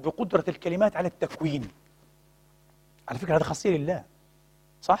 الاعتقاد بقدرة الكلمات على التكوين. على فكرة هذا خاصية لله،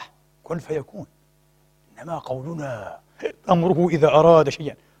 صح؟ كن فيكون. إنما قولنا أمره إذا أراد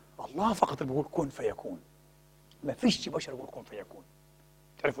شيئا. الله فقط اللي بيقول كن فيكون، ما فيش بشر يقول كن فيكون.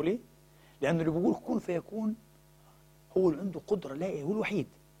 تعرفوا ليه؟ لأنه اللي بيقول كن فيكون هو اللي عنده قدرة، لا هو الوحيد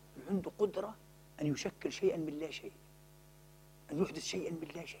اللي عنده قدرة أن يشكل شيئا من لا شيء، أن يحدث شيئا من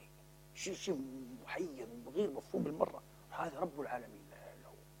لا شيء، شيء محير غير مفهوم بالمرة. هذا رب العالمين له.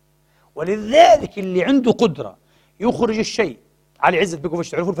 ولذلك اللي عنده قدرة يخرج الشيء. علي عزت بيكوفيتش،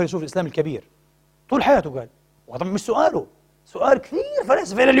 تعرفوا الفيلسوف الإسلامي الكبير، طول حياته قال، وهذا مش سؤاله، سؤال كثير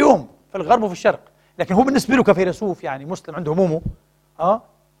فلاسفة إلى اليوم في الغرب وفي الشرق، لكن هو بالنسبة له كفيلسوف يعني مسلم عنده همومه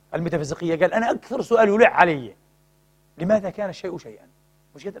الميتافيزيقية، قال أنا أكثر سؤال يلح علي لماذا كان الشيء شيئا؟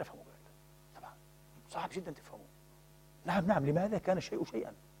 مش قادر أفهمه. قال طبعا صعب جدا تفهمه. نعم لماذا كان الشيء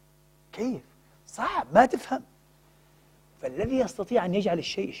شيئا؟ كيف؟ صعب ما تفهم. فالذي يستطيع أن يجعل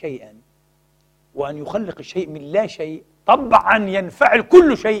الشيء شيئا وأن يخلق الشيء من لا شيء طبعا ينفعل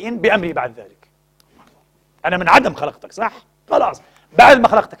كل شيء بأمره بعد ذلك. أنا من عدم خلقتك، صح؟ خلاص بعد ما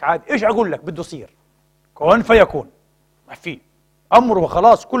خلقتك عاد إيش أقول لك؟ بده يصير كون فيكون، ما في أمره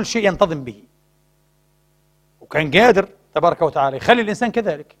خلاص كل شيء ينتظم به. وكان قادر تبارك وتعالى يخلي الإنسان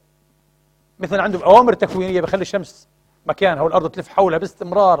كذلك، مثل عنده أوامر تكوينية بخلي الشمس مكانها والأرض تلف حولها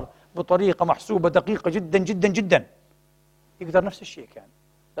باستمرار بطريقة محسوبة دقيقة جدا جدا جدا. يقدر نفس الشيء كان،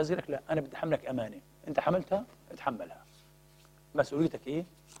 بس يقول لك لا أنا بدي أحملك أمانة، أنت حملتها اتحملها، مسؤوليتك إيه؟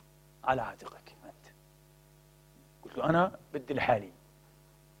 على عاتقك أنت. قلت له أنا بدي لحالي،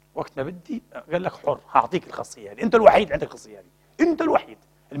 وقت ما بدي قال لك حر، هعطيك الخاصية هذه، أنت الوحيد عندك الخاصية هذه، أنت الوحيد.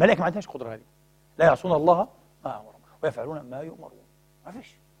 الملائكة ما عندهاش القدرة هذه، لا يعصون الله ما أمرهم ويفعلون ما يؤمرون. ما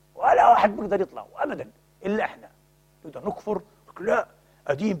فيش ولا واحد بيقدر يطلع أبدا إلا إحنا. نقدر نكفر لا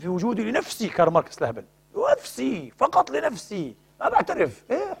أدين في وجودي لنفسي، كارل ماركس لهبل، نفسي فقط لنفسي، ما بعترف.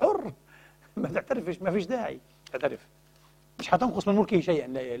 إيه حر، ما تعترفش، ما فيش داعي تعترف، مش حتنقص من ملكه شيئا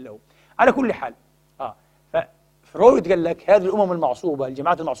لا له. على كل حال ففرويد قال لك هذه الأمم المعصوبة،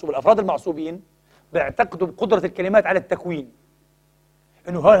 الجماعات المعصوبة، الأفراد المعصوبين بيعتقدوا بقدرة الكلمات على التكوين.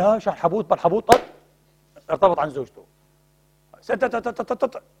 إنه ها شحبوط برحبوط ارتبط عن زوجته،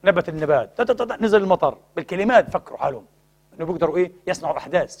 نبت النبات، نزل المطر، بالكلمات فكروا حالهم انه بيقدروا ايه يصنعوا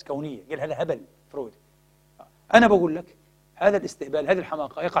احداث كونيه. قال هذا هبل فرويد. انا بقول لك هذا الاستهبال، هذه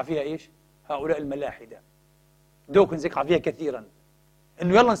الحماقه يقع فيها ايش؟ هؤلاء الملاحده. دوكنز يقع فيها كثيرا،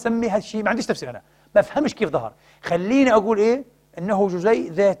 انه يلا نسمي هذا الشيء، ما عنديش تفسير، انا ما افهمش كيف ظهر، خليني اقول ايه؟ انه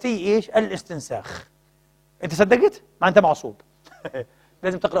جزيء ذاتي ايش؟ الاستنساخ. انت صدقت؟ ما انت معصوب.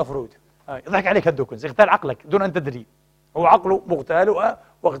 لازم تقرا فرويد. يضحك عليك هالدوكنز، يغتال عقلك دون ان تدري. هو عقله مغتال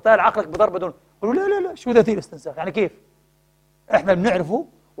واغتال عقلك بضربة دون. قالوا لا شو ذاتي الاستنساخ يعني كيف؟ احنا بنعرفه،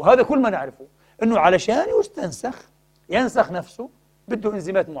 وهذا كل ما نعرفه، انه علشان يستنسخ ينسخ نفسه بده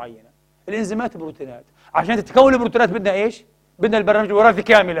انزيمات معينة. الانزيمات بروتينات، عشان تتكون البروتينات بدنا ايش؟ بدنا البرنامج الوراثي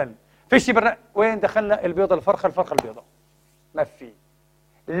كاملا. فيش برنامج. وين دخلنا البيضة الفرخة البيضة؟ ما في.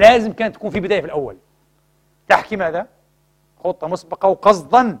 لازم كانت تكون في بداية في الأول تحكي ماذا؟ خطة مسبقة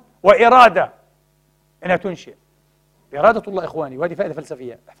وقصدا وإرادة انها تنشئ. إرادة الله إخواني، وهذه فائدة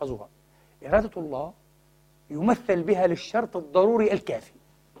فلسفية احفظوها، إرادة الله يمثل بها للشرط الضروري الكافي.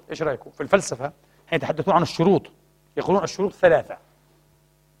 إيش رأيكم؟ في الفلسفة حين يتحدثون عن الشروط يقولون الشروط ثلاثة.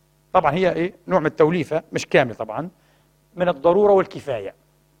 طبعا هي إيه؟ نوع من التوليفة مش كامل طبعا، من الضرورة والكفاية.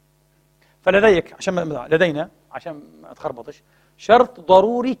 فلديك لدينا عشان ما أتخربطش شرط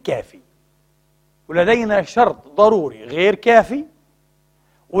ضروري كافي، ولدينا شرط ضروري غير كافي،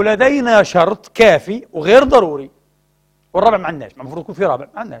 ولدينا شرط كافي وغير ضروري، والرابع ما عندناش. المفروض يكون في رابع،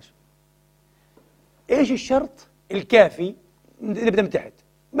 ما عندناش. ايش الشرط الكافي؟ نبدا من تحت،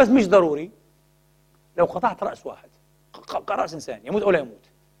 بس مش ضروري. لو قطعت راس واحد، راس انسان، يموت او لا يموت؟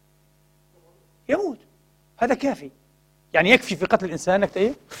 يموت، هذا كافي. يعني يكفي في قتل الانسان انك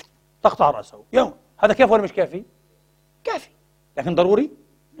ايه؟ تقطع راسه، يموت. هذا كافي ولا مش كافي؟ كافي. لكن ضروري؟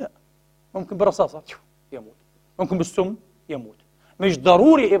 لا. ممكن بالرصاصه يموت، ممكن بالسم يموت، مش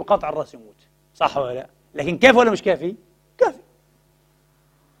ضروري بقطع الراس يموت، صح ولا لا؟ لكن كافي ولا مش كافي؟ كافي.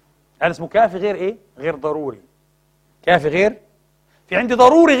 هذا اسمه كافي غير ايه؟ غير ضروري. كافي غير، في عندي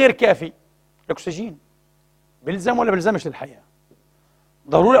ضروري غير كافي. الاكسجين بيلزم ولا بيلزمش للحياه؟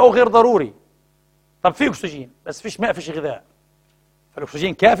 ضروري او غير ضروري؟ طب في اكسجين بس فيش ماء، فيش غذاء،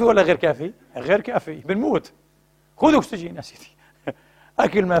 فالاكسجين كافي ولا غير كافي؟ غير كافي، بنموت. خذ اكسجين يا سيدي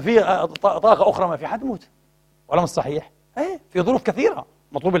اكل ما فيه طاقه اخرى ما في، حتموت ولا مش صحيح؟ ايه، في ظروف كثيره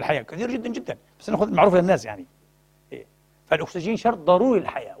مطلوب الحياه كثير جدا جدا، بس ناخذ المعروف للناس يعني. إيه؟ فالاكسجين شرط ضروري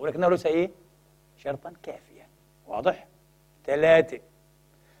للحياه، ولكنه ليس ايه؟ شرطا كافيا. واضح؟ 3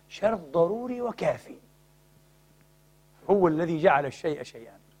 شرط ضروري وكافي. هو الذي جعل الشيء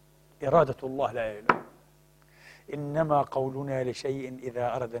شيئا، إرادة الله لا إله. إنما قولنا لشيء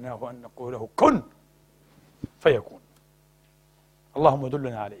إذا أردناه أن نقول له كن فيكون. اللهم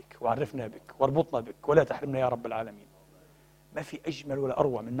دلنا عليك وعرفنا بك واربطنا بك ولا تحرمنا يا رب العالمين. ما في أجمل ولا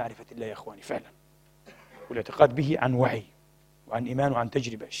أروع من معرفة الله يا إخواني فعلا، والاعتقاد به عن وعي وعن إيمان وعن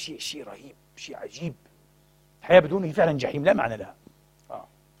تجربة. شيء رهيب، شيء عجيب. الحياة بدونه فعلا جحيم، لا معنى لها.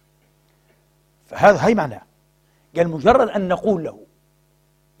 فهذا هي معناه. قال مجرد أن نقول له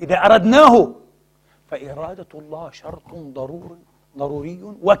إذا أردناه، فإرادة الله شرط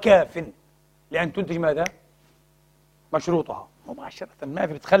ضروري وكاف لأن تنتج ماذا؟ مشروطها مباشرة، ما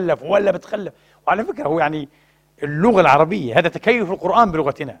في بتخلف ولا بتخلف. وعلى فكرة هو يعني اللغة العربية، هذا تكيف القرآن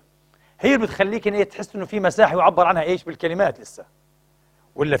بلغتنا، هي اللي بتخليك إن تحس إنه في مساحة يعبر عنها إيش بالكلمات لسه،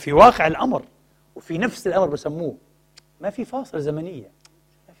 ولا في واقع الأمر وفي نفس الأمر بسموه ما في فاصلة زمنية.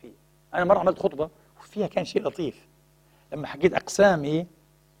 ما في. أنا مرة عملت خطبة وفيها كان شيء لطيف لما حكيت أقسام إيه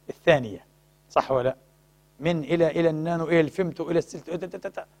الثانية، صح ولا لا؟ من إلى النانو إلى الفيمتو إلى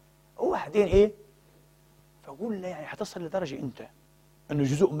السلت وبعدين إيه، فأقول له يعني حتصل لدرجة أنت أنه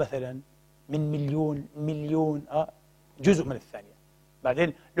جزء مثلا من مليون جزء من الثانية.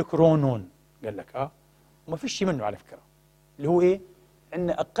 بعدين الكرونون قال لك وما فيش شيء منه على فكرة، اللي هو إيه؟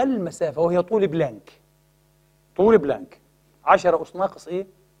 عندنا أقل مسافة وهي طول بلانك. طول بلانك 10 أس ناقص إيه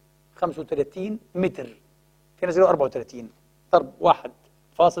 35 متر، في ناس 34 ضرب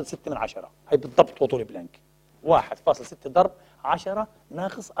 1.6 هي بالضبط. هو طول بلانك 1.6 ضرب 10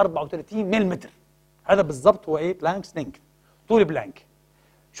 ناقص 34 مليمتر، هذا بالضبط هو ايه بلانكس لينك، طول بلانك.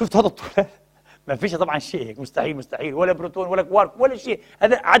 شفت هذا الطول؟ ما فيش طبعا شيء هيك، مستحيل، ولا بروتون ولا كوارك ولا شيء،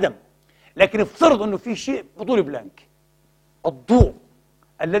 هذا عدم. لكن افترض انه في شيء بطول بلانك، الضوء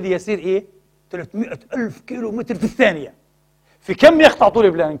الذي يسير ايه 300,000 كيلو متر في الثانية، في كم يقطع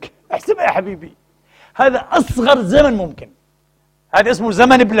طول بلانك؟ احسبها يا حبيبي، هذا أصغر زمن ممكن، هذا اسمه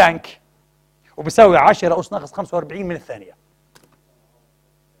زمن بلانك، وبيساوي 10 أس ناقص 45 من الثانية.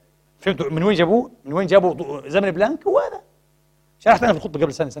 فهمتوا من وين جابوه؟ من وين جابوا زمن بلانك؟ هو هذا. شرحت أنا في الخطبة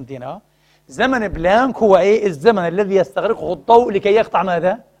قبل سنتين. زمن بلانك هو إيه؟ الزمن الذي يستغرقه الضوء لكي يقطع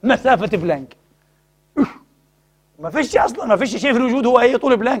ماذا؟ مسافة بلانك. ما فيش أصلا، ما فيش شيء في الوجود هو إيه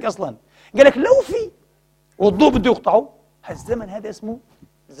طول بلانك أصلا. قال لك لو في والضوء بده يقطعه، هالزمن هذا اسمه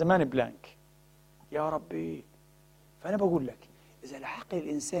زمان بلانك. يا ربي. فأنا بقول لك إذا العقل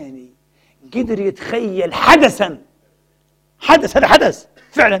الإنساني قدر يتخيل حدثا، هذا حدث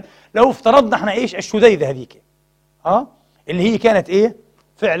فعلا، لو افترضنا احنا ايش الشذيذة هذيك اللي هي كانت ايه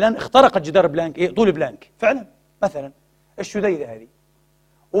فعلا اخترقت جدار بلانك ايه طول بلانك فعلا مثلا الشذيذة هذه،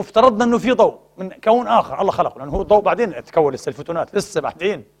 وافترضنا انه في ضوء من كون اخر الله خلقه، لانه هو الضوء بعدين تكون لسه الفوتونات لسه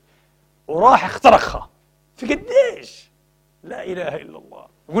بعدين، وراح اخترقها في قديش؟ لا اله الا الله.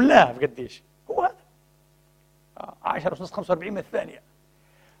 قلناها في قديش؟ هو هذا 10 أس 45 من الثانية.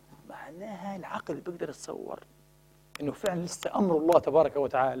 معناها العقل بيقدر يتصور انه فعلا لسه امر الله تبارك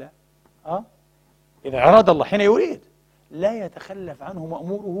وتعالى اذا اراد الله حين يريد لا يتخلف عنه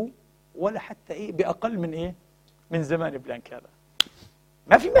مأموره ولا حتى ايه باقل من ايه من زمان بلانك. هذا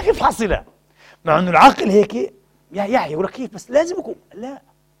ما في فاصله، مع انه العقل هيك يحيى يقول لك كيف بس لازم يكون لا،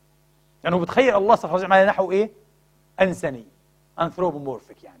 لانه بتخيل الله سبحانه وتعالى على نحو ايه انساني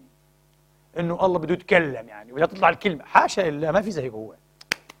انثروبومورفيك، يعني انه الله بده يتكلم يعني وبده تطلع الكلمه. حاشا لله، ما في زي هيك. هو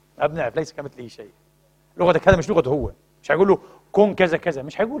ما بنعرف، ليس كمثله شيء. لغتك هذا مش لغته هو، مش هيقول له كن كذا كذا،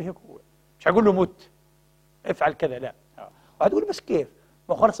 مش هيقول هيك هو، مش هيقول له مت افعل كذا، لا. واحد يقول بس كيف؟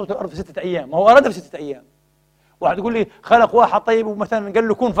 ما هو خلق سماوات والارض في 6 ايام، ما هو اراد في 6 ايام. واحد يقول لي خلق واحد طيب ومثلا قال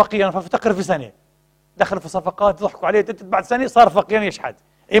له كن فقيرا فافتقر في سنه، دخل في صفقات ضحكوا عليه، بعد سنه صار فقيرا يشحد.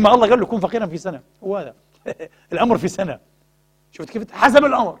 اي ما الله قال له كن فقيرا في سنه، هو هذا الامر في سنه. شفت كيف؟ حسب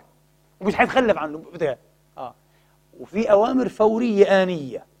الامر ومش حيتخلف عنه وفي اوامر فوريه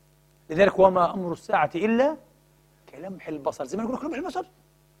انيه. لذلك وما امر الساعه الا كلمح البصر، زي ما يقول لك لمح البصر.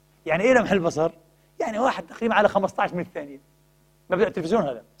 يعني ايه لمح البصر؟ يعني واحد تقريبا على 15 من الثانيه. مبدأ التلفزيون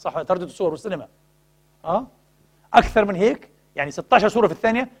هذا صح، تردد الصور والسينما اكثر من هيك يعني 16 صورة في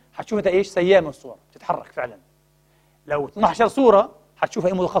الثانية حتشوف أنت إيش؟ سيال من الصور تتحرك فعلا. لو 12 صورة حتشوفها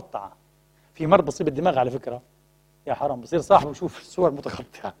إيه؟ متقطعة. في مرض بصيب الدماغ على فكرة، يا حرام، بصير صاحبه يشوف صور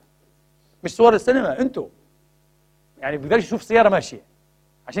متقطعة، مش صور السينما، أنتوا يعني بيقدرش يشوف سيارة ماشية،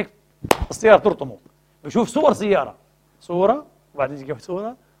 عشان السيارة ترطمه، بشوف صور سيارة، صورة وبعدين يجي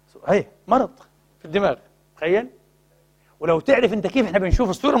صورة، هي مرض في الدماغ، تخيل. ولو تعرف انت كيف احنا بنشوف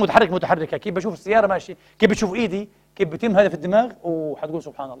الصورة متحركة، كيف بشوف السيارة ماشية، كيف بشوف ايدي، كيف بتم هذا في الدماغ، وحتقول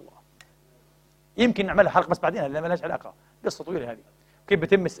سبحان الله. يمكن نعملها حلقة بس بعدين، لا مالهاش علاقة، قصة طويلة هذه. كيف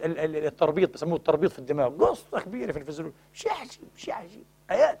بتم التربيط، بسموه التربيط في الدماغ، قصة كبيرة في الفيزيولوجيا، شيء عجيب،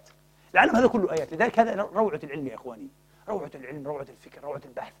 آيات. العالم هذا كله آيات. لذلك هذا روعة العلم يا إخواني، روعة العلم، روعة الفكر، روعة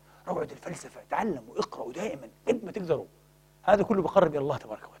البحث، روعة الفلسفة. تعلموا، اقرأوا دائما قد ما تقدروا. هذا كله بقرب إلى الله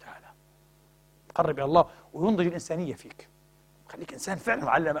تبارك وتعالى، بقرب إلى الله وينضج الإنسانية فيك، خليك إنسان فعلا.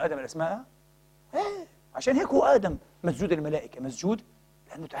 وعلم آدم الأسماء، عشان هيك هو آدم مسجود الملائكة، مسجود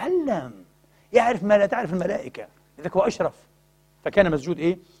لأنه تعلم، يعرف ما لا تعرف الملائكة، لذلك هو أشرف، فكان مسجود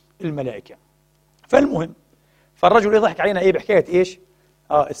إيه؟ الملائكة. فالمهم، فالرجل يضحك علينا إيه بحكاية إيش؟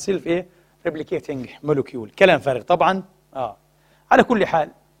 السيلف إيه؟ ريبليكيتنج مولكيول، كلام فارغ طبعا. على كل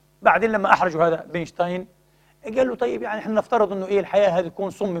حال، بعدين لما أحرجوا هذا بينشتاين، قال له طيب يعني احنا نفترض إنه إيه الحياة هذه تكون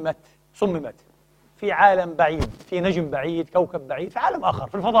صممت في عالم بعيد، في نجم بعيد، كوكب بعيد، في عالم آخر،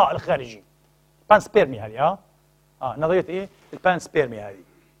 في الفضاء الخارجي، بانسبيرمي هذه، نظرية إيه؟ البانسبيرمي هذه.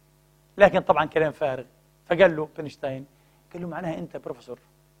 لكن طبعا كلام فارغ. فقال له بنشتاين، قال له معناها أنت بروفيسور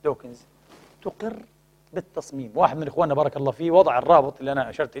دوكنز تقر بالتصميم. واحد من إخواننا بارك الله فيه وضع الرابط اللي أنا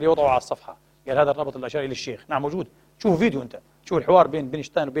أشرت إليه، وضعه على الصفحة، قال هذا الرابط اللي أشار إليه الشيخ، نعم موجود، شوفوا فيديو أنت، شوف الحوار بين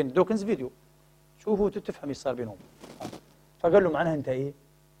بنشتاين وبين دوكنز، فيديو شوفوا تفهم ايش صار بينهم. فقال له معناها أنت إيه؟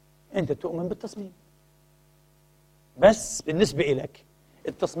 أنت تؤمن بالتصميم، بس بالنسبة إليك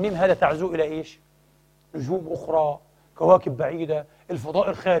التصميم هذا تعزو إلى إيش؟ نجوم أخرى، كواكب بعيدة، الفضاء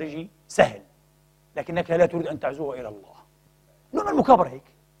الخارجي سهل، لكنك لا تريد أن تعزوه إلى الله. نوع من المكابرة هيك،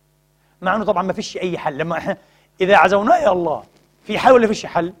 مع أنه طبعا ما فيش أي حل. لما إحنا إذا عزوناه إلى الله في حل ولا فيش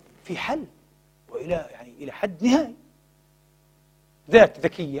حل؟ في حل، وإلى يعني إلى حد نهائي. ذات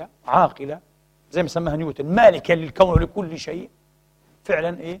ذكية عاقلة زي ما سماها نيوتن، مالكة للكون ولكل شيء،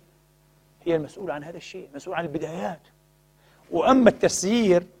 فعلا إيه؟ هي المسؤولة عن هذا الشيء، مسؤولة عن البدايات. وأما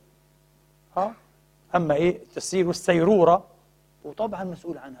التسيير، أما إيه؟ التسيير والسيرورة، وطبعا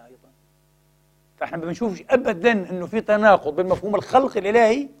مسؤول عنها أيضا. فإحنا ما بنشوفش أبدا أنه في تناقض بين مفهوم الخلق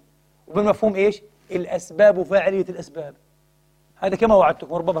الإلهي وبين مفهوم إيش؟ الأسباب وفاعلية الأسباب. هذا كما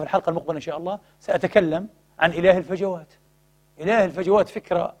وعدتكم، ربما في الحلقة المقبلة إن شاء الله سأتكلم عن إله الفجوات. إله الفجوات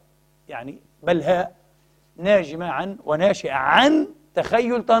فكرة يعني بلهاء، ناجمة عن وناشئة عن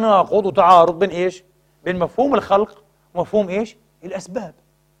تخيل تناقض وتعارض بين إيش؟ بين مفهوم الخلق ومفهوم إيش؟ الأسباب.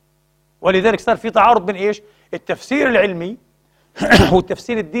 ولذلك صار في تعارض بين إيش؟ التفسير العلمي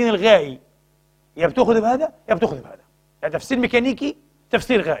والتفسير الديني الغائي، يا بتأخذ بهذا يا بتأخذ بهذا، يعني تفسير ميكانيكي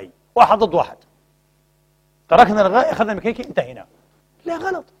تفسير غائي، واحد ضد واحد، تركنا الغائي أخذنا الميكانيكي انتهينا. لا،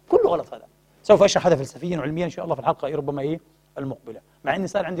 غلط، كله غلط. هذا سوف أشرح هذا فلسفيا وعلميا إن شاء الله في الحلقة ربما إيه المقبلة، مع إني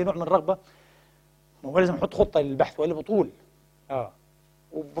صار عندي نوع من الرغبة، هو لازم أحط خطة للبحث ولا بطول.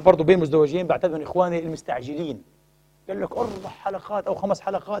 وبرضه بين مزدوجين بعتبر من إخواني المستعجلين، قال لك 4 حلقات أو 5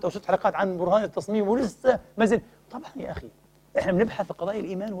 حلقات أو 6 حلقات عن برهان التصميم ولسه ما زال. طبعا يا أخي إحنا بنبحث في قضايا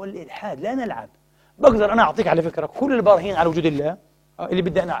الإيمان والإلحاد، لا نلعب. بقدر أنا أعطيك على فكرة كل البراهين على وجود الله اللي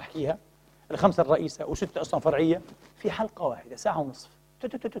بدي أنا أحكيها، ال5 الرئيسة و6 أصلا فرعية، في حلقة واحدة ساعة ونصف،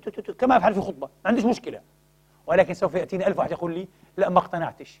 كما أفعل في خطبة، ما عنديش مشكلة. ولكن سوف يأتيني 1000 واحد يقول لي لا ما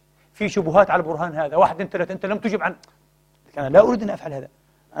اقتنعتش، في شبهات على البرهان هذا، 1 2 3 أنت لم تجب عن. أنا لا أريد أن أفعل هذا،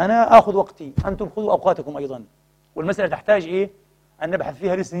 أنا آخذ وقتي، أنتم خذوا أوقاتكم أيضا. والمسألة تحتاج إيه؟ أن نبحث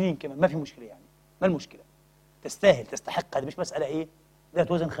فيها لسنين كمان، ما في مشكلة يعني، ما المشكلة؟ تستاهل، تستحق. هذه مش مسألة إيه؟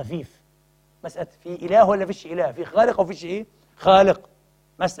 ذات وزن خفيف، مسألة في إله ولا فيش إله، في خالق أو فيش إيه؟ خالق.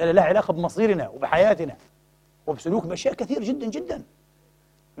 مسألة لها علاقة بمصيرنا وبحياتنا وبسلوك بأشياء كثير جدا جدا.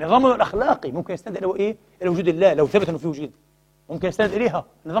 نظامنا الأخلاقي ممكن يستند إلى إيه؟ إلى وجود الله، لو ثبت أنه في وجود ممكن يستند إليها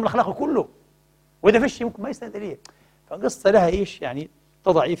النظام الأخلاقي كله، وإذا فيش ممكن ما يستند إليه. فقصة لها إيش يعني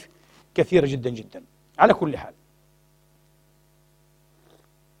تضعيف كثيرة جدا جدا. على كل حال،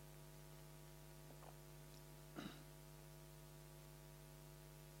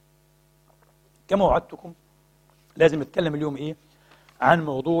 كما وعدتكم لازم نتكلم اليوم إيه؟ عن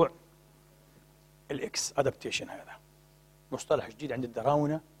موضوع الإكس أدابتيشن. هذا مصطلح جديد عند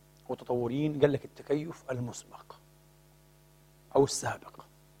الدراونة والتطوريين، قال لك التكيف المسبق أو السابق.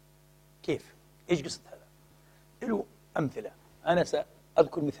 كيف؟ إيش قصة هذا؟ له أمثلة، أنا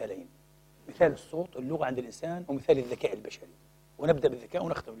سأذكر مثالين، مثال الصوت اللغة عند الإنسان ومثال الذكاء البشري، ونبدأ بالذكاء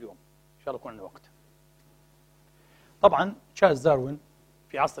ونختم اليوم إن شاء الله يكون عندنا وقت. طبعا تشارلز داروين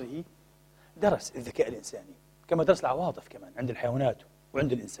في عصره درس الذكاء الإنساني كما درس العواطف كمان عند الحيوانات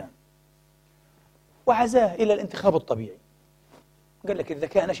وعند الإنسان، وعزاه إلى الانتخاب الطبيعي. قال لك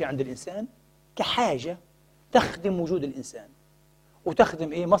الذكاء نشأ عند الإنسان كحاجة تخدم وجود الإنسان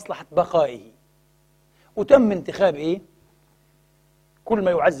وتخدم مصلحة بقائه، وتم انتخاب كل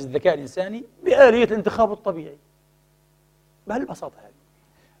ما يعزز الذكاء الإنساني بآلية الانتخاب الطبيعي بهالبساطة هذه.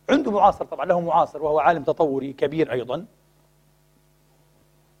 عنده معاصر طبعا، له معاصر وهو عالم تطوري كبير أيضا،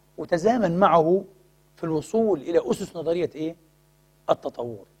 وتزامن معه في الوصول إلى أسس نظرية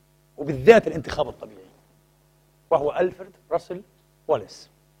التطور وبالذات الانتخاب الطبيعي، وهو ألفريد راسل واليس.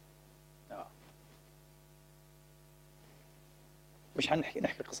 مش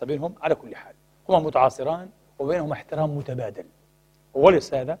نحكي قصة بينهم، على كل حال هما متعاصران وبينهما احترام متبادل.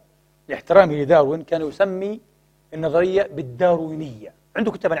 واليس هذا لاحترامه لداروين كان يسمي النظرية بالداروينية،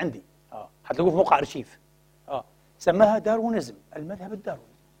 عنده كتابا عندي هتلاقوه في موقع أرشيف سماها داروينزم، المذهب الدارويني.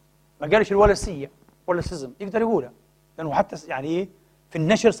 ما قالش الولسية ولسيزم، يقدر يقولها لأنه حتى في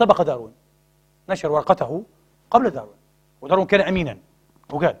النشر سبق داروين، نشر ورقته قبل داروين، وداروين كان أمينا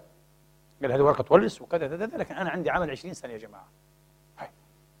وقال هذه ورقة ولس وكذا، لكن أنا عندي عمل 20 سنة يا جماعة،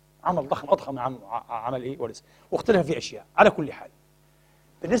 عمل ضخم أضخم من عمل ولس، واختلف في أشياء. على كل حال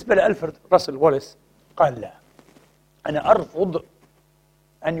بالنسبة لألفريد راسل واليس قال لا، أنا أرفض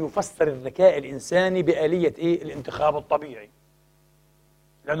أن يفسر الذكاء الإنساني بآلية الانتخاب الطبيعي،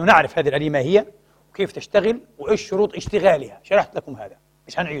 لأنه نعرف هذه الآلية ما هي وكيف تشتغل وإيش شروط اشتغالها، شرحت لكم هذا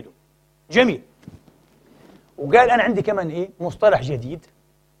مش هنعيده. جميل. وقال أنا عندي كمان مصطلح جديد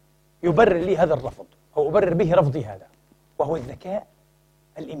يبرر لي هذا الرفض أو أبرر به رفضي هذا، وهو الذكاء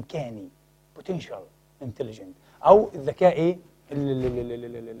الإمكاني potential intelligent، أو الذكاء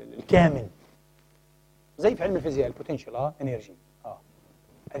الكامن، زي في علم الفيزياء البوتنشال انرجي.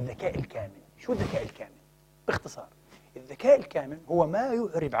 الذكاء الكامن. شو الذكاء الكامن؟ باختصار الذكاء الكامن هو ما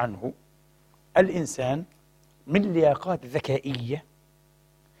يعرب عنه الإنسان من لياقات ذكائية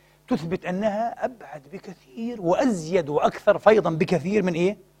تثبت أنها أبعد بكثير وأزيد وأكثر فيضا بكثير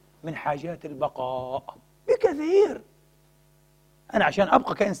من حاجات البقاء بكثير. أنا عشان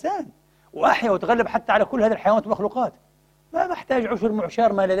أبقى كإنسان وأحيا وأتغلب حتى على كل هذه الحيوانات والمخلوقات ما بحتاج عشر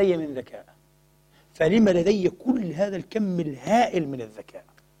معشار ما لدي من ذكاء، فلما لدي كل هذا الكم الهائل من الذكاء؟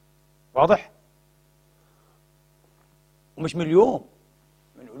 واضح؟ ومش من اليوم،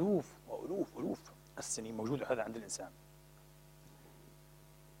 من ألوف وألوف السنين موجودة هذا عند الإنسان.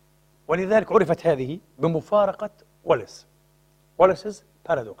 ولذلك عرفت هذه بمفارقة واليس، واليس's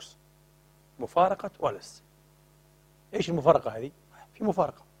بارادوكس، مفارقة واليس. إيش المفارقة هذه؟ في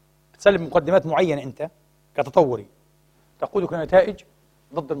مفارقة بتسلم مقدمات معينة أنت كتطوري تقودك لنتائج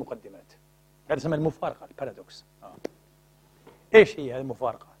ضد المقدمات، هذا اسمها المفارقة البارادوكس. إيش هي هذه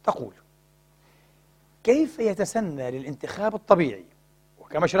المفارقة؟ تقول كيف يتسنى للانتخاب الطبيعي،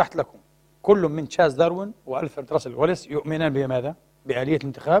 وكما شرحت لكم كل من تشارلز داروين وألفريد راسل واليس يؤمنان بماذا؟ بآلية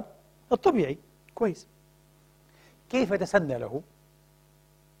الانتخاب الطبيعي. كويس. كيف يتسنى له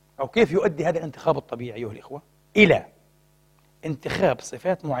أو كيف يؤدي هذا الانتخاب الطبيعي أيها الإخوة إلى انتخاب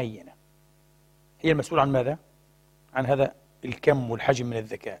صفات معينة هي المسؤولة عن ماذا؟ عن هذا الكم والحجم من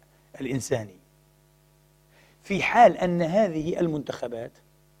الذكاء الإنساني، في حال أن هذه المنتخبات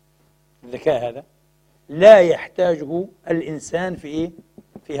الذكاء هذا لا يحتاجه الإنسان في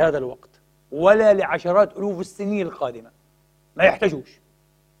هذا الوقت ولا لعشرات ألوف السنين القادمة، ما يحتاجوش،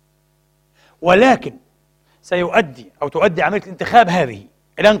 ولكن سيؤدي أو تؤدي عملية الانتخاب هذه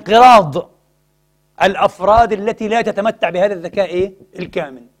إلى انقراض الأفراد التي لا تتمتع بهذا الذكاء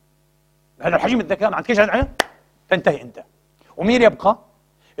الكامل، هذا الحجم الذكاء ما عندكش تنتهي أنت. ومين يبقى؟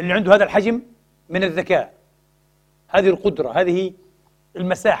 اللي عنده هذا الحجم من الذكاء، هذه القدرة، هذه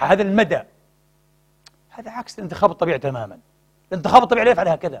المساحة، هذا المدى. هذا عكس الانتخاب الطبيعي تماما. الانتخاب الطبيعي لا يفعل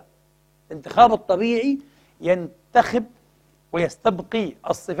هكذا. الانتخاب الطبيعي ينتخب ويستبقي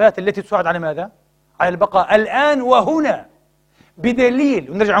الصفات التي تساعد على ماذا؟ على البقاء الآن وهنا،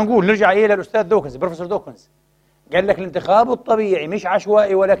 بدليل، ونرجع إلى الأستاذ دوكنز، بروفيسور دوكنز قال لك الانتخاب الطبيعي مش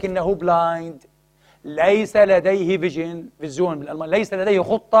عشوائي ولكنه بلايند، ليس لديه فيزيون بالألمان، ليس لديه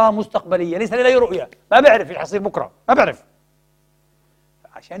خطة مستقبلية، ليس لديه رؤية، ما بيعرف ايش حيصير بكرة، ما بيعرف.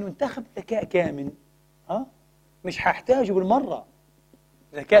 عشان ينتخب ذكاء كامل مش حيحتاجه بالمرة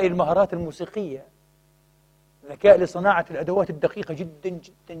ذكاء المهارات الموسيقية، ذكاء لصناعة الأدوات الدقيقة جدا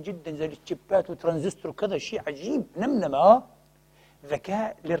جدا جدا زي الشيبات والترانزستور وكذا، شيء عجيب نمنمة.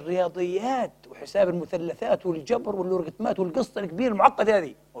 ذكاء للرياضيات وحساب المثلثات والجبر واللوغاريتمات والقصة الكبيرة المعقدة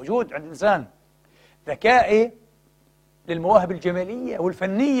هذه موجود عند الإنسان. ذكاء للمواهب الجمالية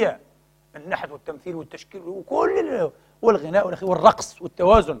والفنية، النحت والتمثيل والتشكيل وكل والغناء والرقص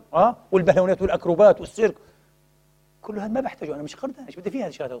والتوازن والبهلونات والأكروبات والسيرك. كل هذا ما بحتاجه أنا، مش قرد، أنا ايش بدي فيها هذه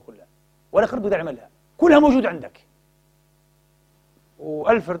الشغلات كلها، ولا قرد بدي أعملها، كلها موجودة عندك.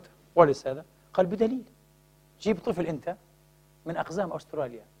 وألفرد واليس هذا قال بدليل، جيب طفل أنت من أقزام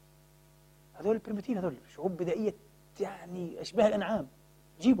أستراليا، هذول البريمتيف، هذول شعوب بدائية يعني أشباه الأنعام،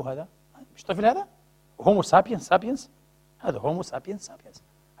 جيبوا هذا، مش طفل هذا، هومو سابينس سابينس، هذا هومو سابينس سابينس،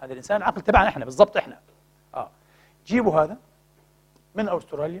 هذا الإنسان العقل تبعنا إحنا بالضبط إحنا. جيبوا هذا من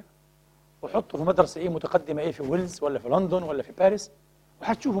أستراليا وحطوا في مدرسة متقدمة في ويلز ولا في لندن ولا في باريس،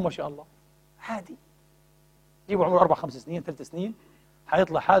 وحتشوفوا ما شاء الله عادي. جيبوا عمره 4 5 سنين 3 سنين،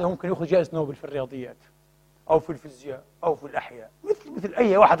 حيطلع هذا ممكن يأخذ جائزة نوبل في الرياضيات أو في الفيزياء أو في الأحياء، مثل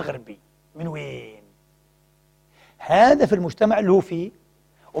أي واحد غربي. من وين؟ هذا في المجتمع اللي هو فيه،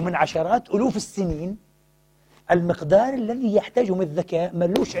 ومن عشرات ألوف السنين المقدار الذي يحتاجه من الذكاء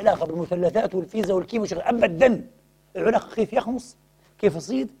ملوش علاقة بالمثلثات والفيزياء والكيمياء أبدا. العلاقة كيف يخمص، كيف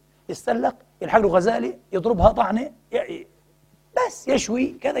يصيد، يتسلق، يلحق له غزالة، يضربها طعنة، بس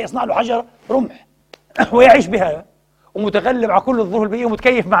يشوي كذا، يصنع له حجر رمح ويعيش بها، ومتغلب على كل الظروف البيئية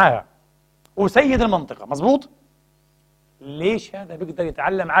ومتكيف معها وسيد المنطقة. مزبوط؟ ليش هذا بيقدر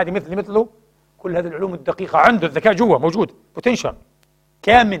يتعلم عادي مثله كل هذه العلوم الدقيقة؟ عنده الذكاء جوا موجود، بوتنشال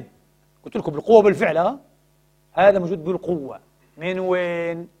كامل. قلت لكم بالقوة بالفعل، هذا موجود بالقوة. من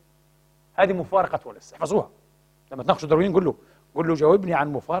وين؟ هذه مفارقة وليس، احفظوها لما تناقشوا داروين. قول له جاوبني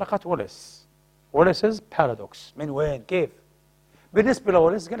عن مفارقة وليس، وليس's بارادوكس. من وين؟ كيف؟ بالنسبة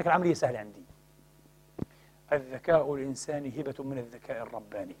لوليس قال لك العملية سهلة عندي، الذكاء الإنساني هبة من الذكاء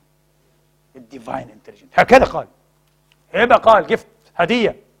الرباني، الديفاين انتليجنت، هكذا قال. هبة قال جفت،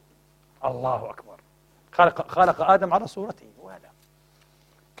 هدية. الله أكبر. خلق آدم على صورته، وهذا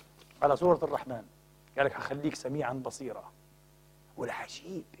على صورة الرحمن، قال لك هخليك سميعا بصيرا.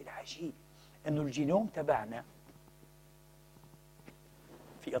 والعجيب أنه الجينوم تبعنا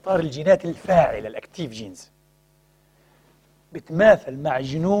في إطار الجينات الفاعلة الأكتيف جينز بتماثل مع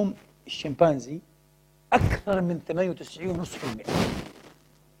جينوم الشمبانزي أكثر من 98.5%.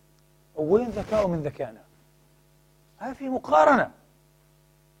 وين ذكاؤه من ذكائنا؟ ما في مقارنة.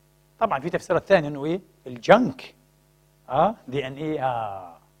 طبعا في تفسيرات ثانية أنه الجنك دي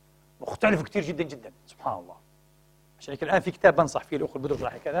ان مختلف كتير جدا جدا، سبحان الله. عشان هيك الآن في كتاب بنصح فيه الأخوة اللي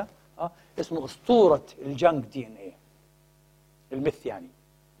بدرسوا كذا اسمه أسطورة الجنك دي ان المث، يعني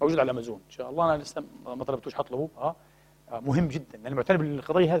موجود على الأمازون إن شاء الله. أنا لسه ما طلبتوش، حطلبوه. مهم جدا لأن معتني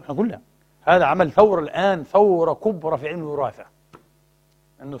بالقضية هذه. احنا قلنا هذا عمل ثورة الآن، ثورة كبرى في علم الوراثة،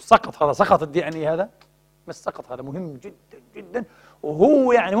 أنه سقط الدي ان هذا، مش سقط، هذا مهم جدا جدا.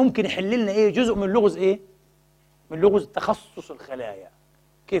 وهو يعني ممكن يحل لنا جزء من لغز من لغز تخصص الخلايا.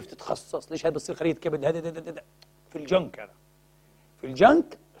 كيف تتخصص؟ ليش هذا بتصير خلية كبد؟ هذا في الجنك. هذا في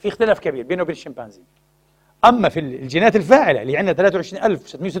الجنك في اختلاف كبير بينه وبين الشمبانزي. أما في الجينات الفاعلة اللي عندنا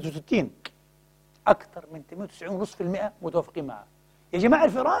 23,666 أكثر من 98.5% متوافقين معها. يا جماعة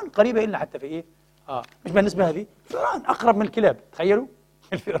الفئران قريبة لنا حتى في مش بالنسبة هذه، الفئران أقرب من الكلاب، تخيلوا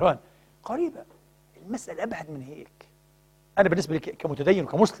الفئران قريبة. المسألة أبعد من هيك. أنا بالنسبة لي كمتدين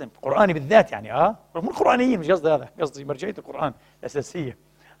وكمسلم قرآني بالذات، يعني مو القرآنيين، مش قصدي هذا، قصدي مرجعية القرآن الأساسية،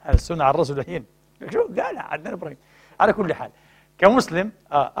 على السنة على الرسول الحين. شو لا عندنا إبراهيم. على كل حال كمسلم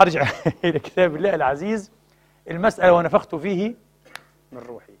أرجع إلى كتاب الله العزيز. المسألة ونفخت فيه من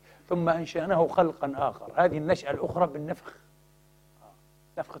روحي ثم أنشأناه خلقا آخر. هذه النشأة الأخرى بالنفخ،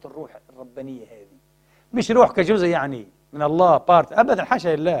 نفخة الروح الربانية. هذه مش روح كجزء يعني من الله بارت أبدا،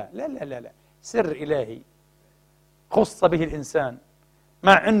 حاشا لله، لا لا لا لا، سر إلهي خص به الإنسان،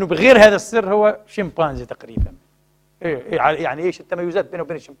 مع أنه بغير هذا السر هو شمبانزي تقريبا. يعني إيش التميزات بينه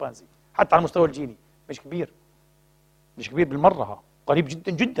وبين الشمبانزي حتى على المستوى الجيني؟ مش كبير بالمرة، قريب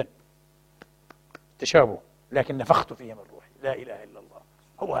جدا جدا تشابه، لكن نفخت فيه من روحي، لا إله إلا الله.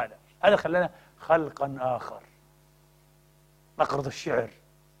 هو هذا خلانا خلقا آخر. نقرض الشعر،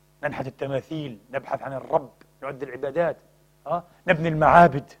 ننحت التماثيل، نبحث عن الرب، نعد العبادات، نبني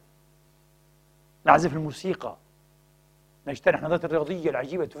المعابد، نعزف الموسيقى، نجترح نظرية الرياضية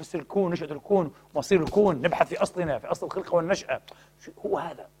العجيبة تفسر الكون، نشأة الكون ومصير الكون، نبحث في أصلنا، في أصل الخلقة والنشأة. هو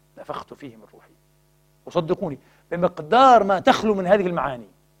هذا نفخت فيه من روحي. وصدقوني بمقدار ما تخلو من هذه المعاني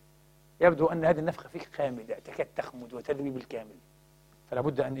يبدو أن هذه النفخة فيك خامدة، تكاد تخمد وتذوي بالكامل. فلا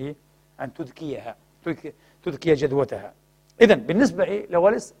بد أن تذكيها، تذكي جذوتها. إذن بالنسبة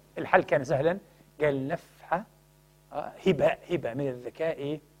لوليس الحل كان سهلا، قال نفحة هبة من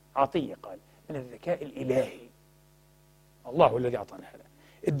الذكاء، عطية، قال من الذكاء الإلهي، الله هو الذي أعطانا هذا.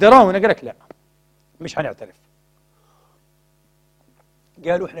 الدراوين قال لك لا، مش هنعترف.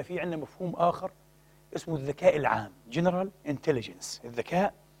 قالوا إحنا في عندنا مفهوم آخر اسمه الذكاء العام، General Intelligence،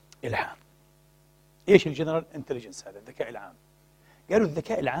 الذكاء العام. إيش الجنرال انتليجنس هذا الذكاء العام؟ قالوا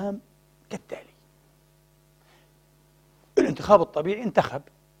الذكاء العام كالتالي: في الانتخاب الطبيعي انتخب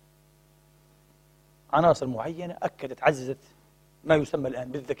عناصر معينة أكدت عززت ما يسمى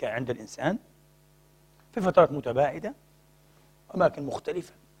الآن بالذكاء عند الإنسان في فترات متباعدة، أماكن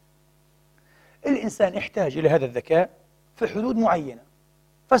مختلفة. الإنسان احتاج إلى هذا الذكاء في حدود معينة،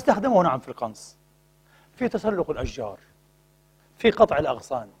 فاستخدمه نعم في القنص، في تسلق الأشجار، في قطع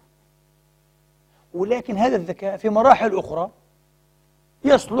الأغصان. ولكن هذا الذكاء في مراحل أخرى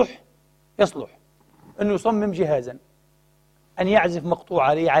يصلح أن يصمم جهازا، أن يعزف مقطوع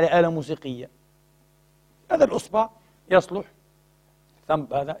على آلة موسيقية. هذا الأصبع يصلح،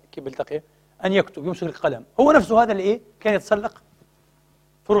 ثمب هذا كيف بيلتقي، أن يكتب، يمسك القلم. هو نفسه هذا اللي كان يتسلق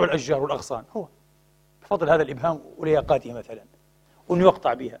فروع الأشجار والأغصان، هو بفضل هذا الإبهام ولياقاته مثلا، وأنه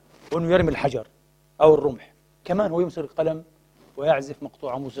يقطع بها، وأنه يرمي الحجر أو الرمح. كمان هو يمسك القلم ويعزف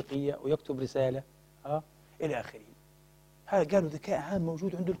مقطوعة موسيقية ويكتب رسالة إلى آخره. هذا قالوا ذكاء عام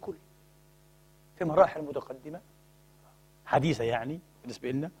موجود عند الكل في مراحل متقدمة حديثة، يعني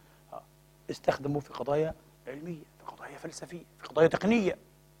بالنسبة لنا استخدموا في قضايا علمية، في قضايا فلسفية، في قضايا تقنية،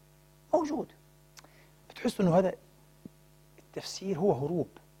 موجود. بتحس أنه هذا التفسير هو هروب،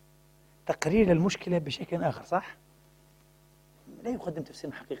 تقرير للمشكلة بشكل آخر، صح؟ لا يقدم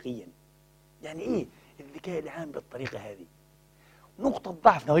تفسيرا حقيقيا. يعني إيه الذكاء العام بالطريقة هذه؟ نقطة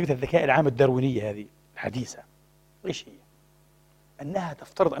ضعف نظرية الذكاء العام الداروينية هذه الحديثة إيش هي؟ أنها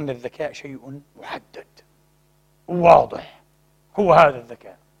تفترض أن الذكاء شيء محدد وواضح، هو هذا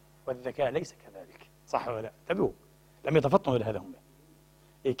الذكاء، والذكاء ليس كذلك، صح ولا لا؟ انتبهوا، لم يتفطنوا إلى هذا هم.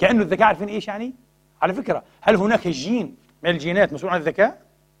 كأنه الذكاء عارفين إيش يعني؟ على فكرة، هل هناك جين من الجينات مسؤول عن الذكاء؟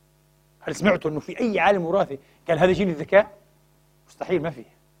 هل سمعتوا أنه في أي عالم وراثي قال هذا جين الذكاء؟ مستحيل،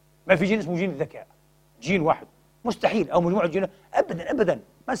 ما في جين اسمه جين الذكاء، جين واحد مستحيل، أو مجموعة جينات، أبدا أبدا.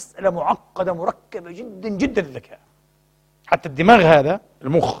 مسألة معقدة مركبة جدا جدا الذكاء. حتى الدماغ هذا،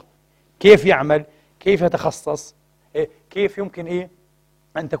 المخ، كيف يعمل، كيف يتخصص، كيف يمكن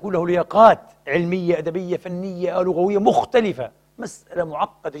أن تكون له لياقات علمية أدبية فنية أو لغوية مختلفة، مسألة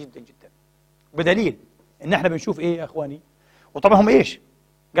معقدة جدا جدا. بدليل إن احنا بنشوف يا أخواني، وطبعا هم إيش؟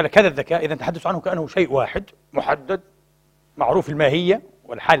 قال لك هذا الذكاء إذا تحدثوا عنه كأنه شيء واحد محدد معروف الماهية،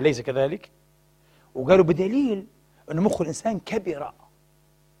 والحال ليس كذلك. وقالوا بدليل أن مخ الإنسان كبر،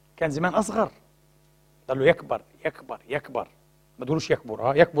 كان زمان أصغر، ظلوا يكبر يكبر يكبر، ما تقولوش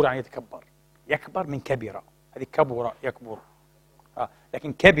يكبر، يكبر يعني يتكبر، يكبر من كبر، هذه كبر يكبر،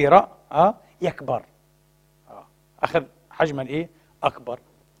 لكن كبر يكبر، أخذ حجما أكبر،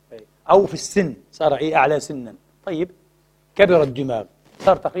 أو في السن صار أعلى سنا. طيب كبر الدماغ،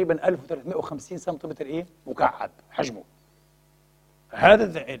 صار تقريبا 1350 سنتيمتر مكعب حجمه.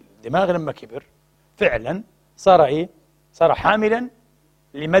 هذا الدماغ لما كبر فعلا صار صار حاملا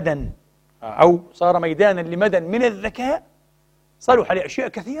لمدى، أو صار ميدانا لمدى من الذكاء صالح لأشياء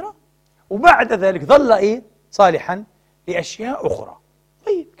كثيرة، وبعد ذلك ظل صالحا لأشياء أخرى.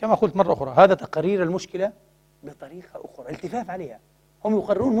 طيب كما قلت مرة أخرى، هذا تقرير المشكلة بطريقة أخرى، التفاف عليها. هم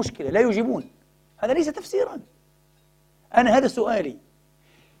يقررون مشكلة لا يجيبون، هذا ليس تفسيرا. أنا هذا سؤالي،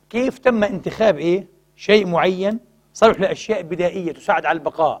 كيف تم انتخاب شيء معين صالح لأشياء بدائية تساعد على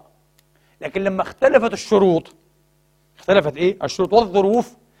البقاء، لكن لما اختلفت الشروط، الشروط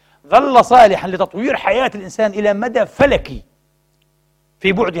والظروف، ظل صالحا لتطوير حياة الإنسان إلى مدى فلكي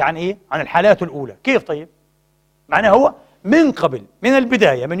في بعده عن الحالات الأولى. كيف طيب؟ معناه هو من قبل، من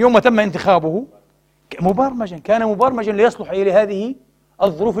البداية، من يوم ما تم انتخابه كان مبرمجا ليصلح إلى هذه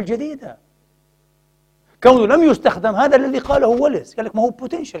الظروف الجديدة. كونه لم يستخدم، هذا الذي قاله ولس، قال لك ما هو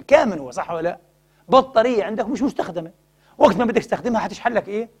بوتنشل كامن، هو صح ولا لا؟ بطارية عندك مش مستخدمة، وقت ما بدك تستخدمها حتشحن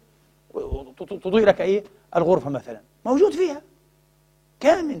لك تضيء لك الغرفة مثلا، موجود فيها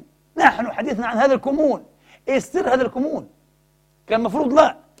كامن. نحن حديثنا عن هذا الكمون، سر هذا الكمون؟ كان المفروض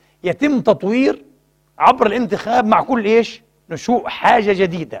لا يتم تطوير عبر الانتخاب مع كل نشوء حاجة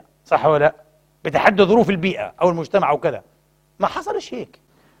جديدة، صح ولا لا؟ بتحدي ظروف البيئة أو المجتمع أو كذا. ما حصلش هيك.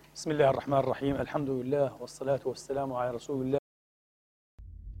 بسم الله الرحمن الرحيم، الحمد لله والصلاة والسلام على رسول الله